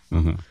Holland.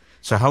 Mm-hmm.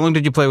 So how long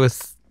did you play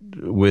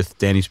with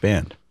Danny's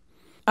band?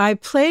 I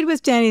played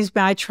with Danny's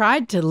band. I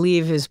tried to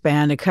leave his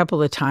band a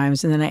couple of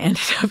times, and then I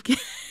ended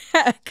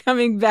up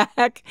coming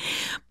back.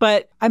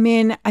 But, I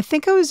mean, I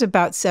think I was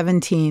about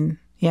 17,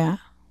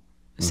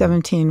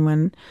 17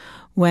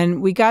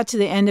 when we got to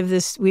the end of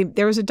this,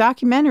 there was a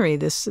documentary.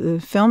 This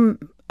film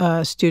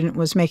student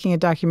was making a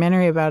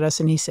documentary about us,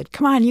 and he said,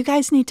 "Come on, you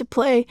guys need to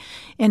play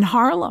in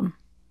Harlem."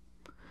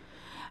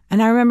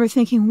 And I remember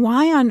thinking,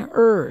 why on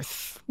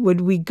earth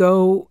would we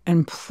go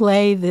and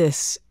play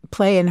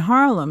in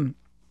Harlem?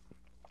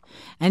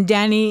 And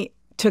Danny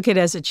took it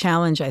as a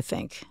challenge, I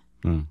think.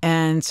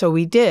 And so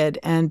we did,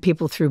 and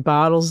people threw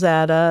bottles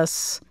at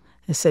us.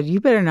 They said, "You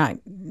better not,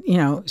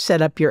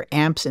 set up your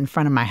amps in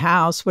front of my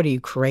house. What are you,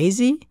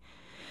 crazy?"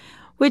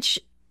 Which,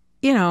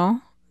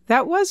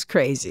 that was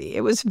crazy.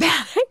 It was a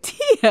bad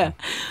idea.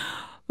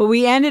 But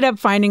we ended up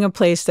finding a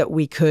place that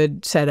we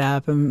could set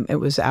up, and it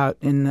was out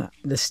in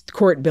this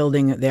court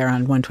building there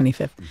on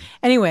 125th.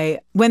 Anyway,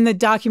 when the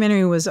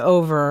documentary was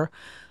over,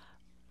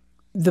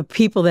 the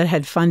people that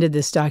had funded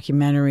this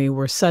documentary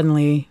were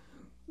suddenly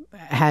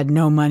had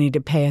no money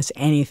to pay us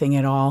anything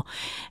at all.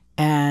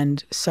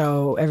 And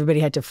so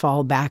everybody had to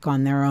fall back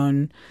on their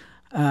own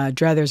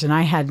druthers, and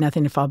I had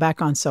nothing to fall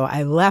back on. So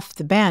I left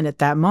the band at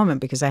that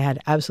moment because I had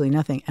absolutely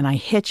nothing. And I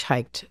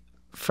hitchhiked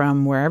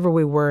from wherever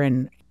we were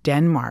in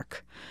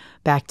Denmark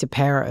back to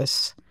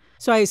Paris.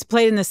 So I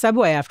played in the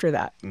subway after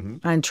that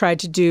and tried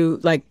to do,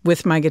 like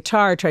with my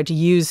guitar, tried to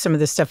use some of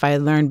the stuff I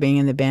had learned being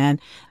in the band.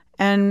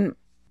 And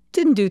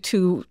didn't do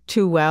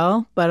too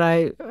well, but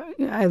I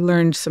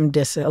learned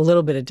a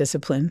little bit of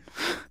discipline.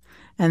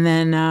 And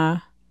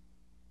then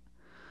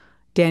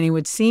Danny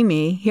would see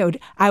me.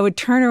 I would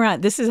turn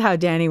around. This is how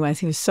Danny was.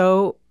 He was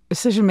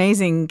such an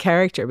amazing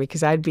character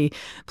because I'd be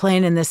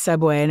playing in this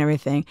subway and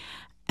everything,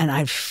 and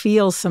I'd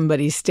feel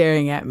somebody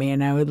staring at me,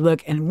 and I would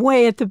look, and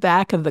way at the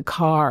back of the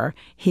car,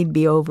 he'd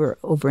be over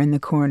in the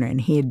corner,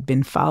 and he had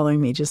been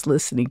following me, just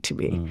listening to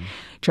me,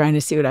 trying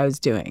to see what I was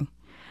doing.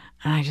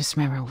 And I just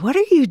remember, "What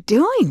are you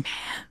doing,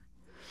 man?"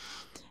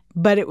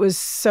 But it was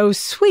so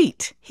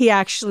sweet. He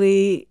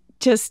actually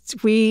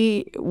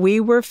we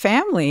were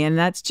family, and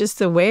that's just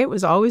the way it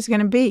was always going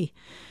to be.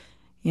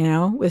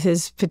 With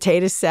his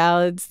potato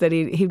salads that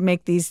he'd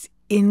make these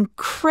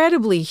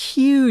incredibly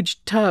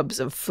huge tubs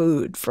of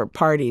food for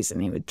parties,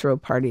 and he would throw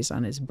parties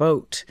on his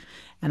boat.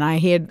 And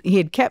he had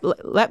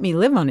let me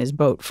live on his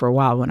boat for a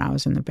while when I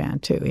was in the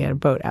band too. He had a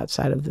boat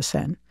outside of the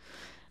Seine.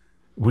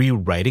 Were you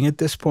writing at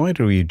this point,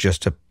 or were you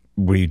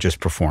just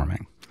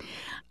performing?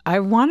 I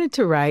wanted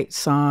to write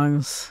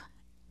songs,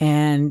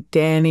 and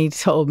Danny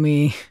told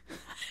me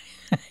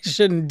I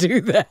shouldn't do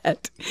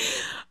that.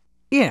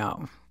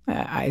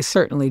 I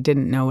certainly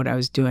didn't know what I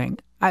was doing.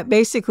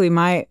 Basically,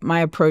 my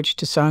approach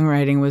to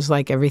songwriting was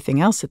like everything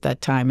else at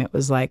that time. It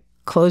was like,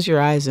 close your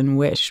eyes and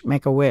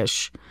make a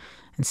wish,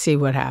 and see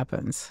what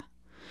happens.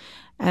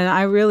 And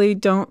I really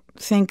don't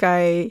think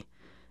I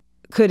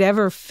could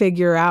ever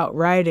figure out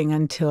writing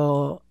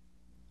until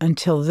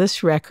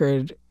this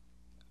record.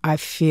 I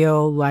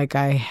feel like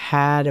I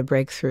had a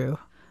breakthrough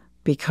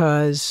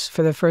because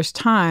for the first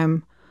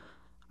time,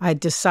 I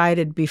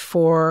decided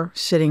before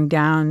sitting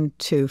down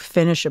to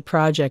finish a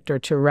project or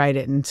to write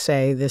it and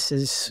say, this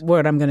is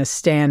what I'm going to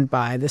stand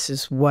by. This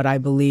is what I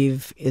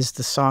believe is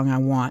the song I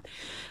want.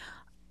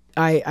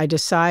 I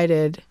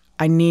decided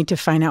I need to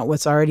find out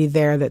what's already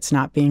there that's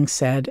not being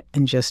said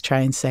and just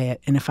try and say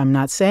it. And if I'm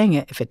not saying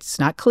it, if it's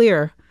not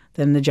clear,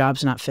 then the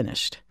job's not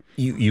finished.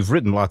 You've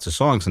written lots of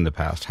songs in the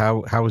past.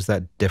 How is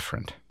that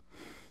different?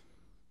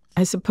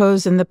 I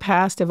suppose in the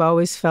past, I've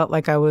always felt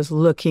like I was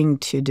looking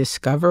to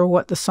discover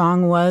what the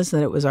song was,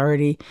 that it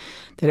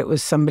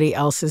was somebody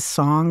else's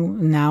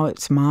song. Now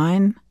it's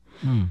mine.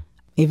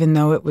 Even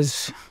though it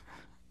was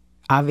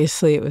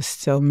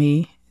still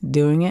me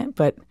doing it.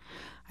 But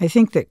I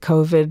think that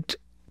COVID,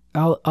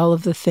 all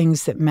of the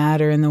things that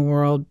matter in the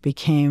world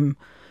became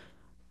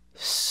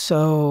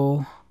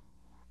so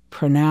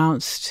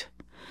pronounced.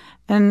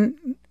 And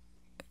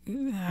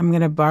I'm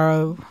going to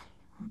borrow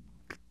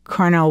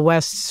Cornel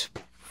West's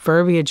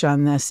verbiage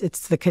on this.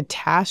 It's the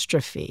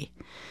catastrophe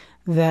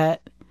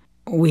that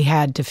we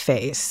had to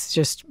face,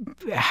 just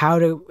how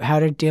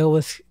to deal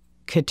with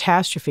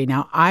catastrophe.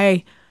 Now,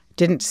 I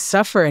didn't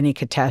suffer any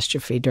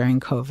catastrophe during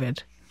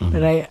COVID,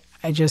 but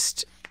I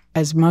just,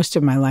 as most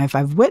of my life,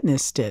 I've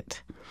witnessed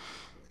it.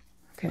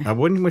 Okay.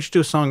 Why don't you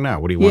do a song now?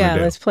 What do you want to do?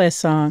 Yeah, let's play a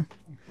song.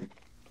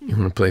 You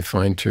want to play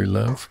Find True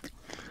Love?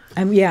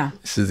 Yeah.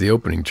 This is the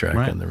opening track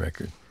on the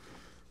record.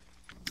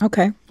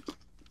 Okay.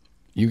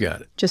 You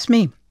got it. Just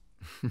me.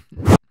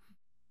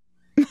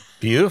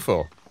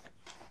 Beautiful.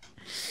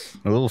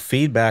 A little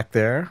feedback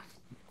there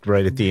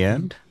right at the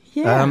end.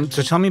 Yeah.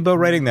 So tell me about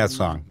writing that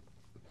song.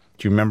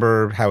 Do you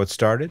remember how it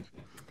started?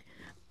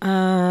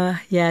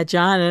 Yeah,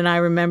 John and I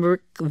remember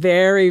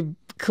very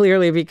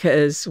clearly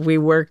because we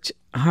worked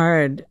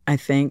hard, I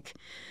think.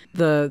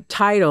 The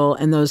title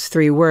and those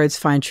three words,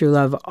 Find True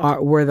Love,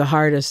 were the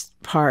hardest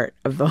part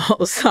of the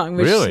whole song,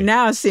 which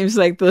now seems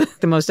like the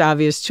most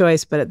obvious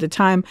choice. But at the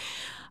time,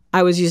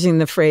 I was using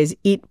the phrase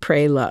Eat,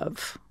 Pray,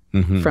 Love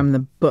from the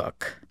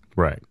book.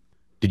 Right.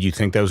 Did you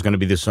think that was going to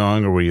be the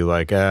song, or were you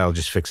like, I'll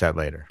just fix that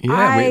later?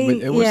 Yeah,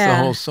 it was the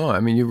whole song. I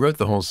mean, you wrote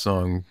the whole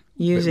song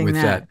using with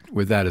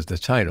that as the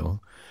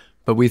title,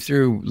 but we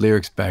threw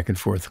lyrics back and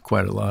forth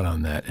quite a lot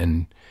on that,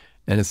 and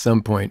And at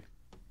some point,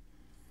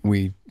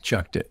 we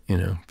chucked it,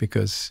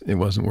 because it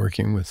wasn't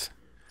working with...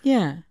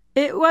 Yeah.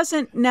 It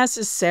wasn't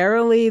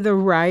necessarily the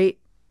right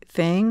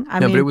thing. I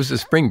mean, but it was a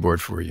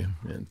springboard for you.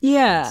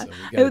 Yeah.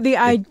 The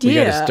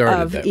idea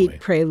of Eat, way.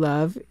 Pray,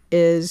 Love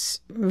is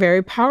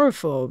very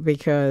powerful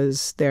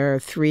because there are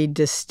three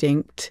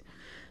distinct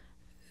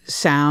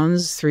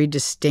sounds, three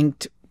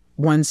distinct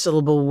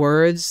one-syllable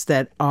words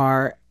that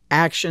are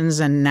actions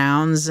and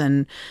nouns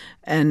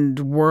and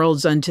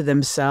worlds unto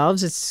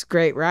themselves. It's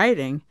great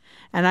writing.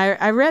 And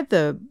I read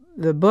the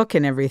book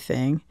and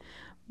everything,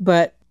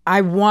 but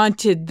I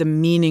wanted the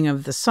meaning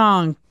of the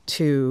song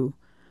to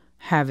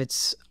have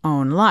its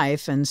own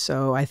life. And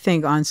so I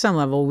think on some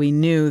level we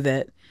knew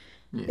that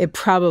it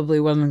probably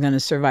wasn't going to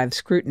survive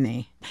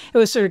scrutiny. It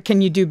was sort of, can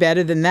you do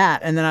better than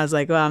that? And then I was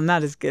like, well, I'm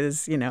not as good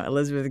as,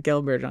 Elizabeth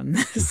Gilbert on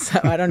this, so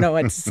I don't know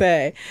what to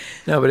say.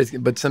 No,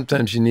 but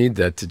sometimes you need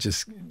that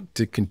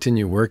to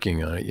continue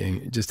working on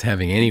it. Just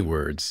having any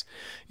words,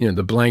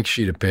 the blank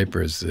sheet of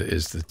paper is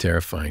the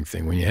terrifying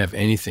thing. When you have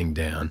anything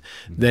down,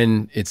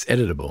 then it's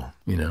editable,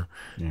 Yeah.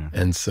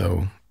 And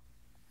so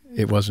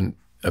it wasn't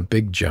a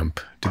big jump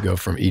to go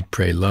from Eat,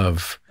 Pray,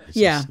 Love.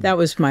 Yeah, that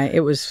was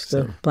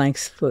the blank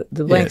slate.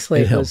 The blank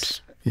slate it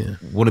helps. Yeah.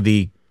 One of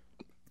the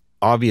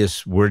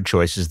obvious word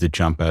choices that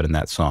jump out in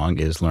that song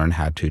is learn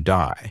how to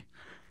die.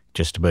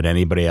 Just about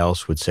anybody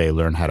else would say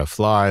learn how to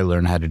fly,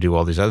 learn how to do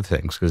all these other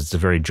things, because it's a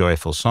very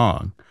joyful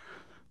song.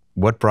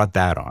 What brought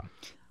that on?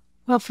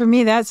 Well, for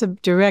me, that's a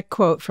direct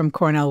quote from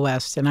Cornel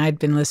West, and I'd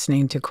been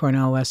listening to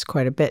Cornel West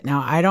quite a bit.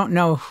 Now, I don't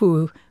know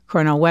who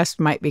Cornel West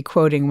might be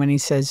quoting when he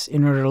says,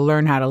 in order to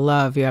learn how to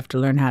love, you have to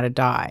learn how to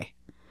die.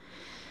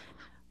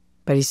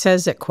 But he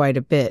says it quite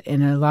a bit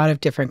in a lot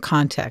of different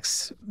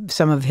contexts.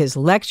 Some of his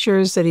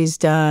lectures that he's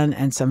done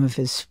and some of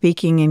his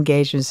speaking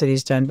engagements that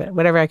he's done, but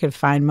whatever I could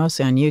find,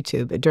 mostly on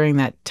YouTube, during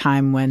that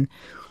time when,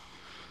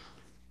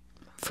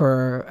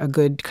 for a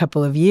good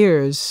couple of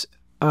years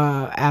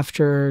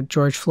after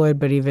George Floyd,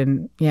 but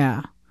even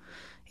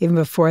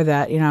before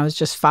that, I was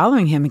just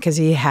following him because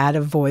he had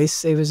a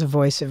voice. It was a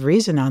voice of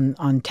reason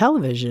on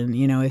television.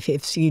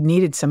 If you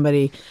needed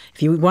somebody,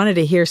 if you wanted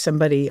to hear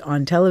somebody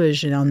on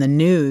television, on the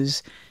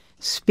news,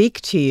 speak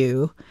to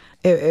you,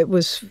 it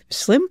was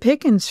slim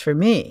pickings for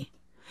me.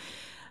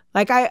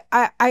 Like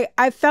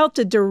I felt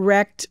a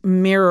direct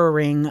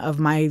mirroring of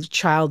my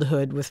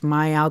childhood with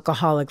my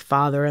alcoholic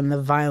father and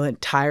the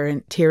violent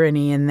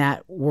tyranny in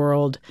that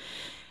world,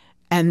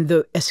 and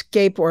the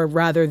escape, or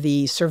rather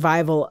the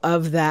survival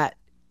of that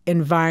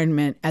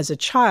environment as a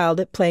child,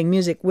 at playing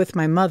music with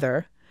my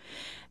mother,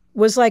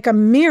 was like a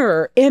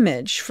mirror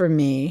image for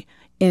me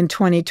in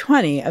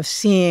 2020 of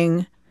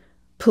seeing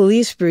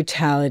police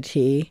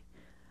brutality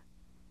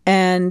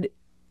and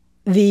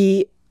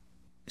the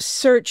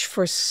search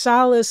for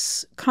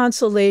solace,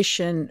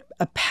 consolation,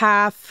 a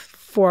path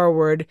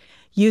forward,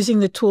 using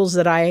the tools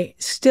that I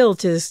still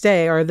to this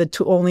day are the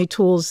only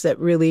tools that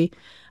really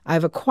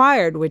I've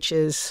acquired, which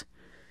is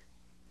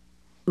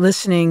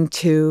listening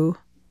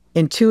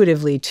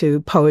intuitively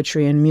to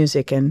poetry and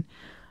music and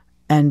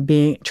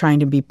trying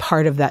to be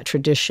part of that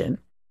tradition.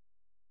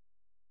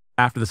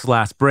 After this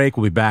last break,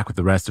 we'll be back with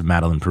the rest of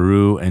Madeleine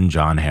Peyroux and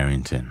Jon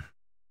Herington.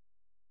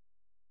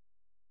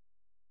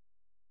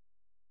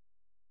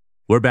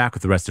 We're back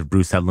with the rest of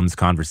Bruce Headlam's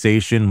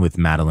conversation with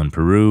Madeleine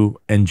Peyroux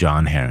and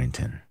Jon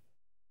Herington.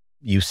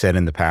 You said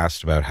in the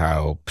past about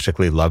how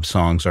particularly love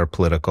songs are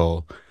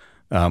political.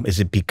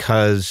 Is it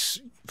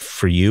because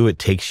for you it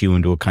takes you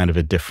into a kind of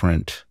a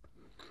different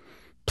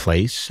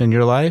place in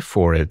your life,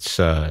 or it's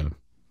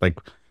like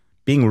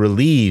being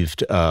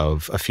relieved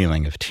of a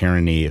feeling of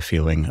tyranny, a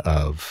feeling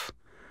of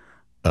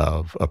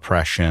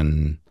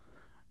oppression?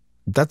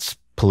 That's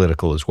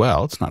political as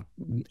well. It's not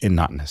in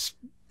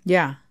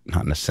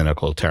a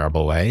cynical,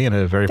 terrible way, in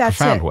a very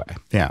profound way.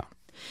 Yeah.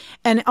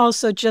 And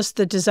also just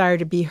the desire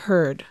to be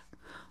heard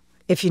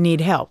if you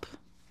need help,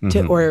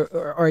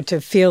 or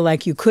to feel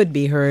like you could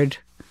be heard,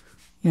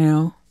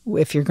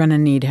 if you're going to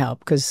need help,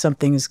 because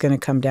something is going to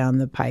come down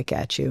the pike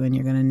at you and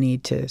you're going to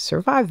need to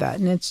survive that.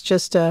 And it's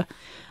just a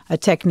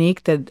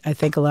technique that I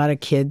think a lot of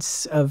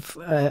kids of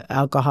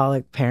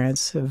alcoholic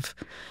parents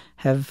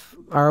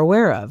are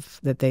aware of,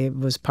 that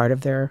was part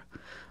of their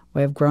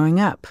way of growing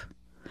up.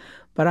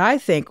 But I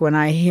think when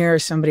I hear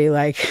somebody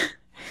like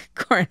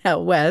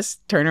Cornel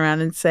West turn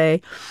around and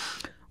say,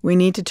 we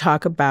need to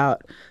talk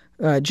about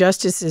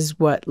justice is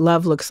what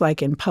love looks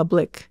like in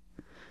public,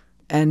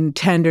 and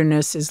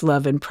tenderness is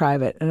love in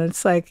private. And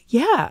it's like,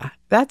 yeah,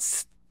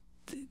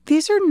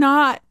 these are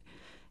not,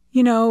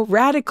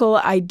 radical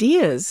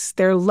ideas.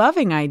 They're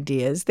loving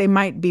ideas. They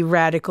might be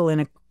radical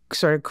in a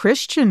sort of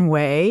Christian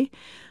way,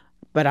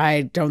 but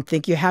I don't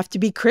think you have to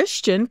be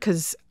Christian,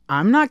 because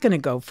I'm not going to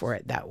go for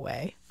it that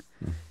way.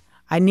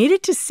 I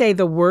needed to say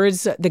the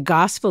words, the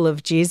gospel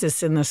of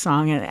Jesus in the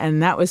song,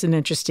 and that was an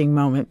interesting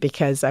moment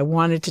because I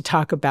wanted to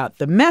talk about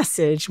the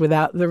message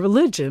without the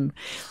religion.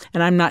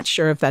 And I'm not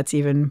sure if that's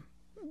even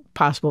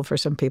possible for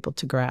some people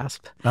to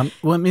grasp.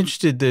 Well, I'm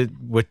interested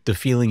what the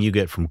feeling you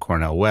get from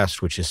Cornel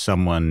West, which is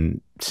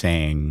someone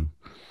saying,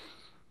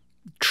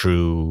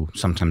 true,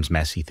 sometimes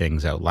messy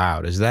things out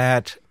loud.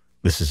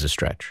 This is a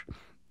stretch,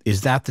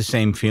 is that the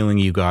same feeling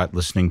you got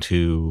listening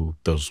to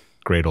those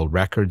great old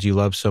records you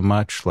love so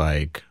much,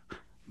 like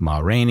Ma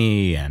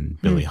Rainey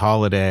and Billie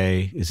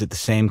Holiday? Is it the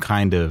same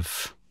kind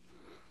of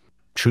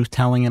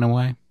truth-telling in a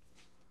way?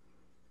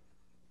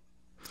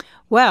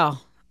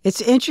 Well,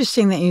 it's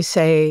interesting that you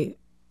say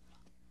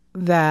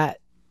that.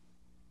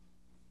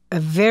 A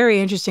very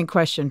interesting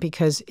question,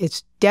 because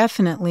it's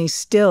definitely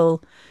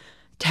still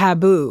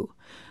taboo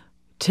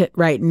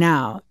right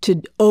now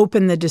to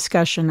open the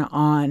discussion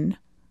on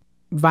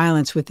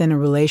violence within a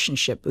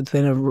relationship,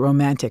 within a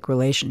romantic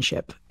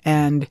relationship.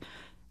 And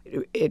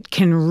it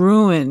can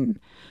ruin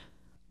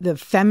the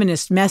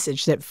feminist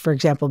message that, for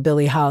example,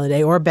 Billie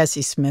Holiday or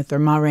Bessie Smith or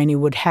Ma Rainey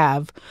would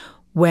have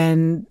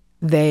when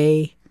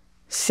they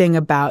sing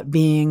about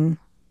having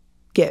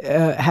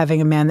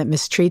a man that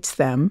mistreats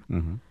them.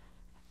 Mm-hmm.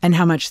 And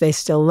how much they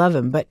still love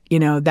him. But,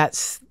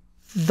 that's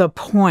the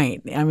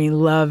point. I mean,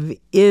 love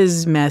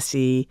is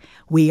messy.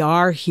 We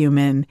are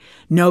human.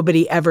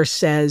 Nobody ever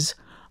says,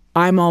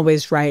 I'm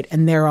always right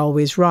and they're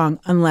always wrong,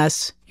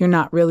 unless you're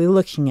not really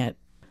looking at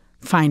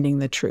finding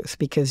the truth,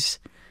 because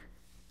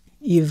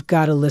you've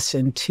got to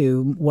listen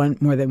to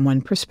more than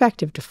one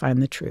perspective to find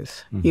the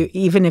truth. Mm-hmm.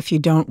 Even if you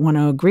don't want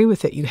to agree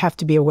with it, you have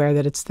to be aware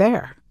that it's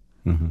there.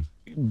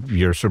 Mm-hmm.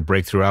 Your sort of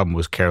breakthrough album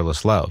was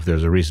Careless Love.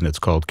 There's a reason it's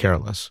called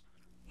Careless.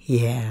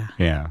 Yeah.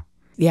 Yeah.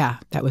 Yeah,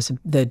 that was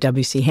the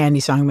W.C. Handy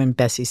song. When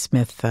Bessie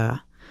Smith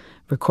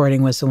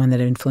recording was the one that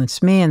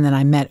influenced me. And then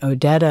I met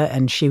Odetta,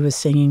 and she was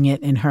singing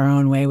it in her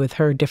own way with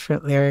her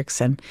different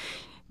lyrics and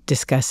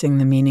discussing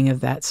the meaning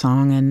of that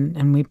song.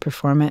 And we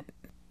perform it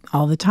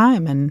all the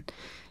time. And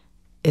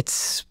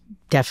it's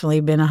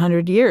definitely been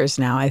 100 years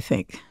now, I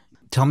think.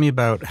 Tell me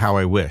about How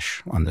I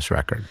Wish on this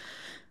record.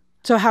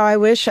 So How I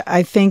Wish,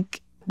 I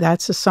think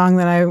that's a song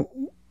that I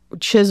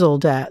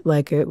chiseled at.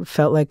 Like, it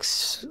felt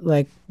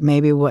like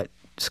maybe what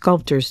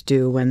sculptors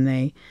do when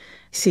they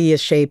see a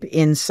shape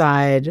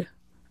inside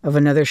of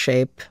another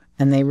shape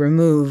and they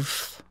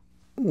remove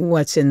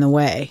what's in the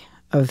way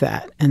of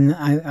that. And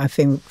I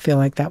feel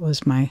like that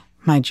was my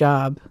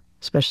job,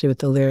 especially with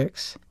the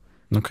lyrics.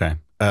 Okay.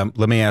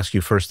 Let me ask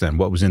you first then,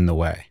 what was in the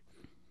way?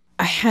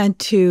 I had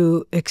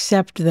to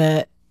accept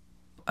that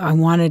I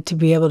wanted to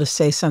be able to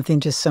say something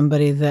to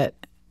somebody that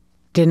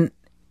didn't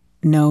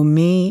know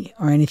me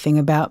or anything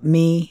about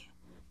me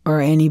or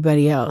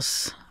anybody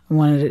else. I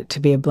wanted it to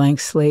be a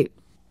blank slate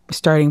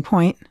starting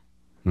point,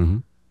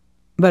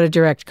 but a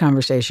direct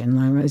conversation.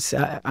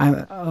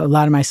 A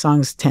lot of my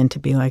songs tend to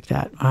be like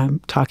that. I'm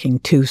talking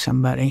to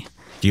somebody.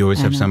 Do you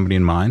always have somebody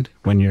in mind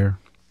when you're...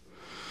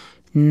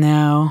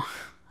 No,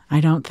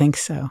 I don't think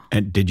so.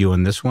 And did you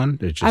on this one?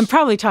 I'm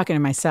probably talking to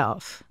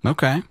myself.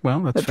 Okay, well,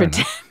 that's fair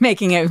enough.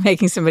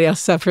 making somebody else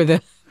suffer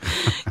the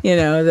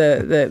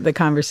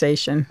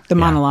conversation, the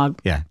monologue.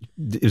 Yeah.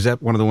 Is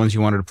that one of the ones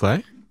you wanted to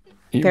play?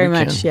 Very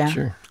much, yeah.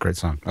 Sure. Great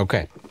song.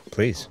 Okay,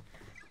 please.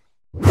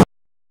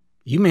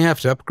 You may have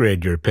to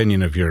upgrade your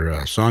opinion of your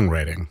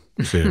songwriting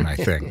soon, I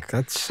think.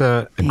 That's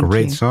a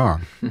great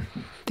song.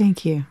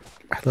 Thank you.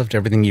 I loved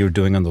everything you were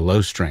doing on the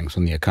low strings,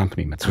 on the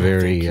accompaniment.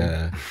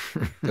 That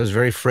was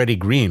very Freddie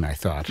Green, I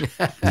thought.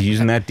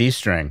 Using that D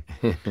string.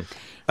 Yeah,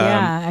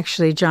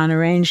 actually, John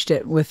arranged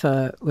it with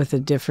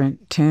a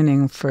different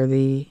tuning for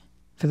the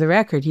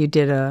record. You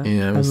did a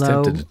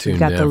low. You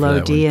got the low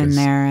D in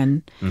there,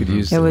 and it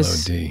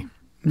was low D.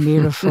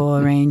 Beautiful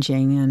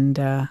arranging, and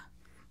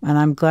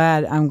I'm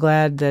glad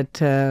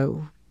that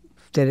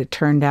it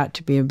turned out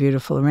to be a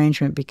beautiful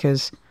arrangement,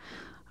 because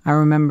I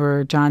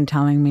remember John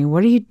telling me,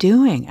 "What are you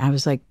doing?" I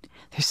was like,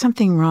 "There's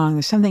something wrong.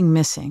 There's something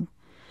missing.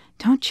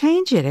 Don't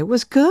change it. It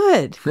was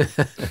good."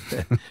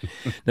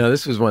 No,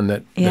 this was one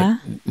that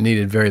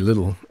needed very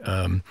little,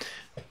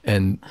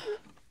 and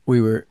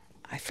we were.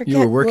 I forget. You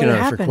were working on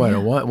it for quite a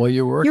while. Well,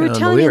 you were working on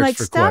the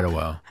lyrics for quite a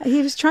while.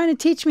 He was trying to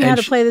teach me how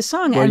to play the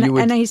song,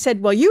 and he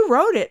said, "Well, you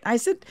wrote it." I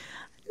said,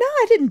 "No,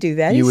 I didn't do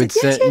that." You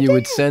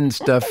would send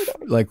stuff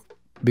like,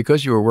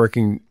 because you were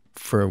working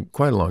for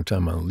quite a long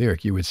time on the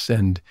lyric, you would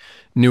send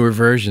newer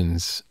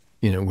versions,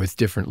 with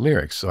different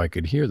lyrics, so I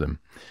could hear them.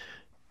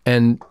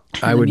 And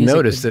I would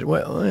notice that,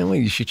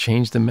 wait, she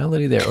changed the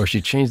melody there, or she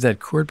changed that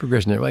chord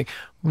progression there. Like,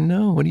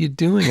 no, what are you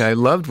doing? I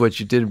loved what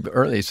you did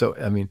early. So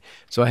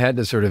I had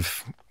to sort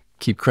of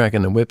keep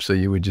cracking the whip so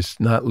you would just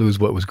not lose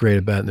what was great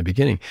about it in the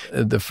beginning.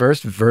 The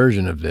first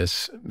version of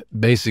this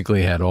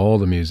basically had all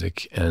the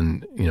music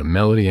and,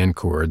 melody and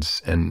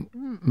chords, and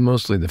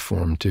mostly the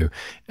form too.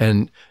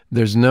 And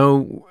there's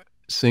no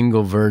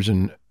single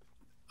version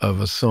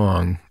of a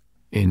song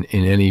in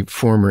any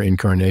former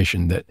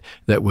incarnation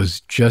that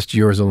was just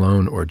yours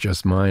alone or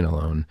just mine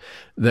alone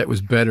that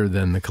was better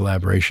than the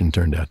collaboration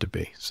turned out to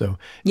be. So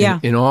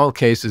in all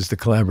cases, the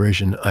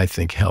collaboration, I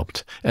think,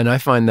 helped. And I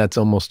find that's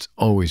almost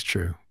always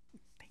true.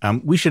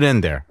 We should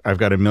end there. I've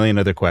got a million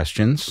other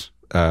questions,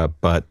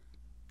 but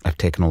I've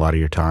taken a lot of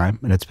your time,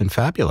 and it's been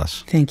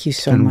fabulous. Thank you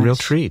so much. It's been much. a real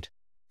treat.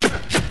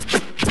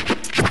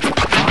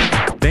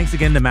 Thanks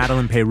again to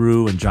Madeleine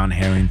Peyroux and Jon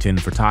Herington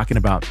for talking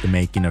about the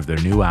making of their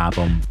new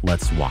album,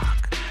 Let's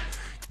Walk.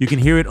 You can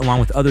hear it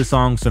along with other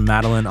songs from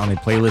Madeline on a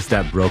playlist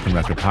at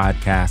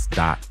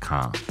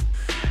brokenrecordpodcast.com.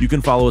 You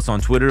can follow us on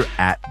Twitter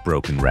at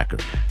Broken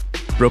Record.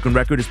 Broken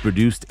Record is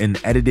produced and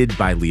edited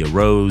by Leah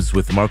Rose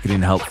with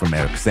marketing help from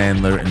Eric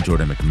Sandler and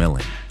Jordan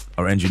McMillan.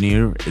 Our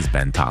engineer is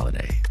Ben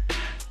Tolliday.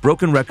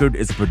 Broken Record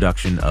is a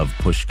production of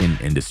Pushkin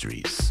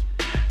Industries.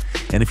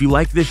 And if you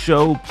like this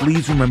show,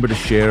 please remember to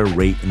share,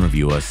 rate, and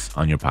review us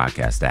on your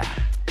podcast app.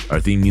 Our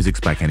theme music's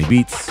by Kenny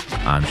Beats.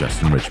 I'm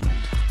Justin Richmond.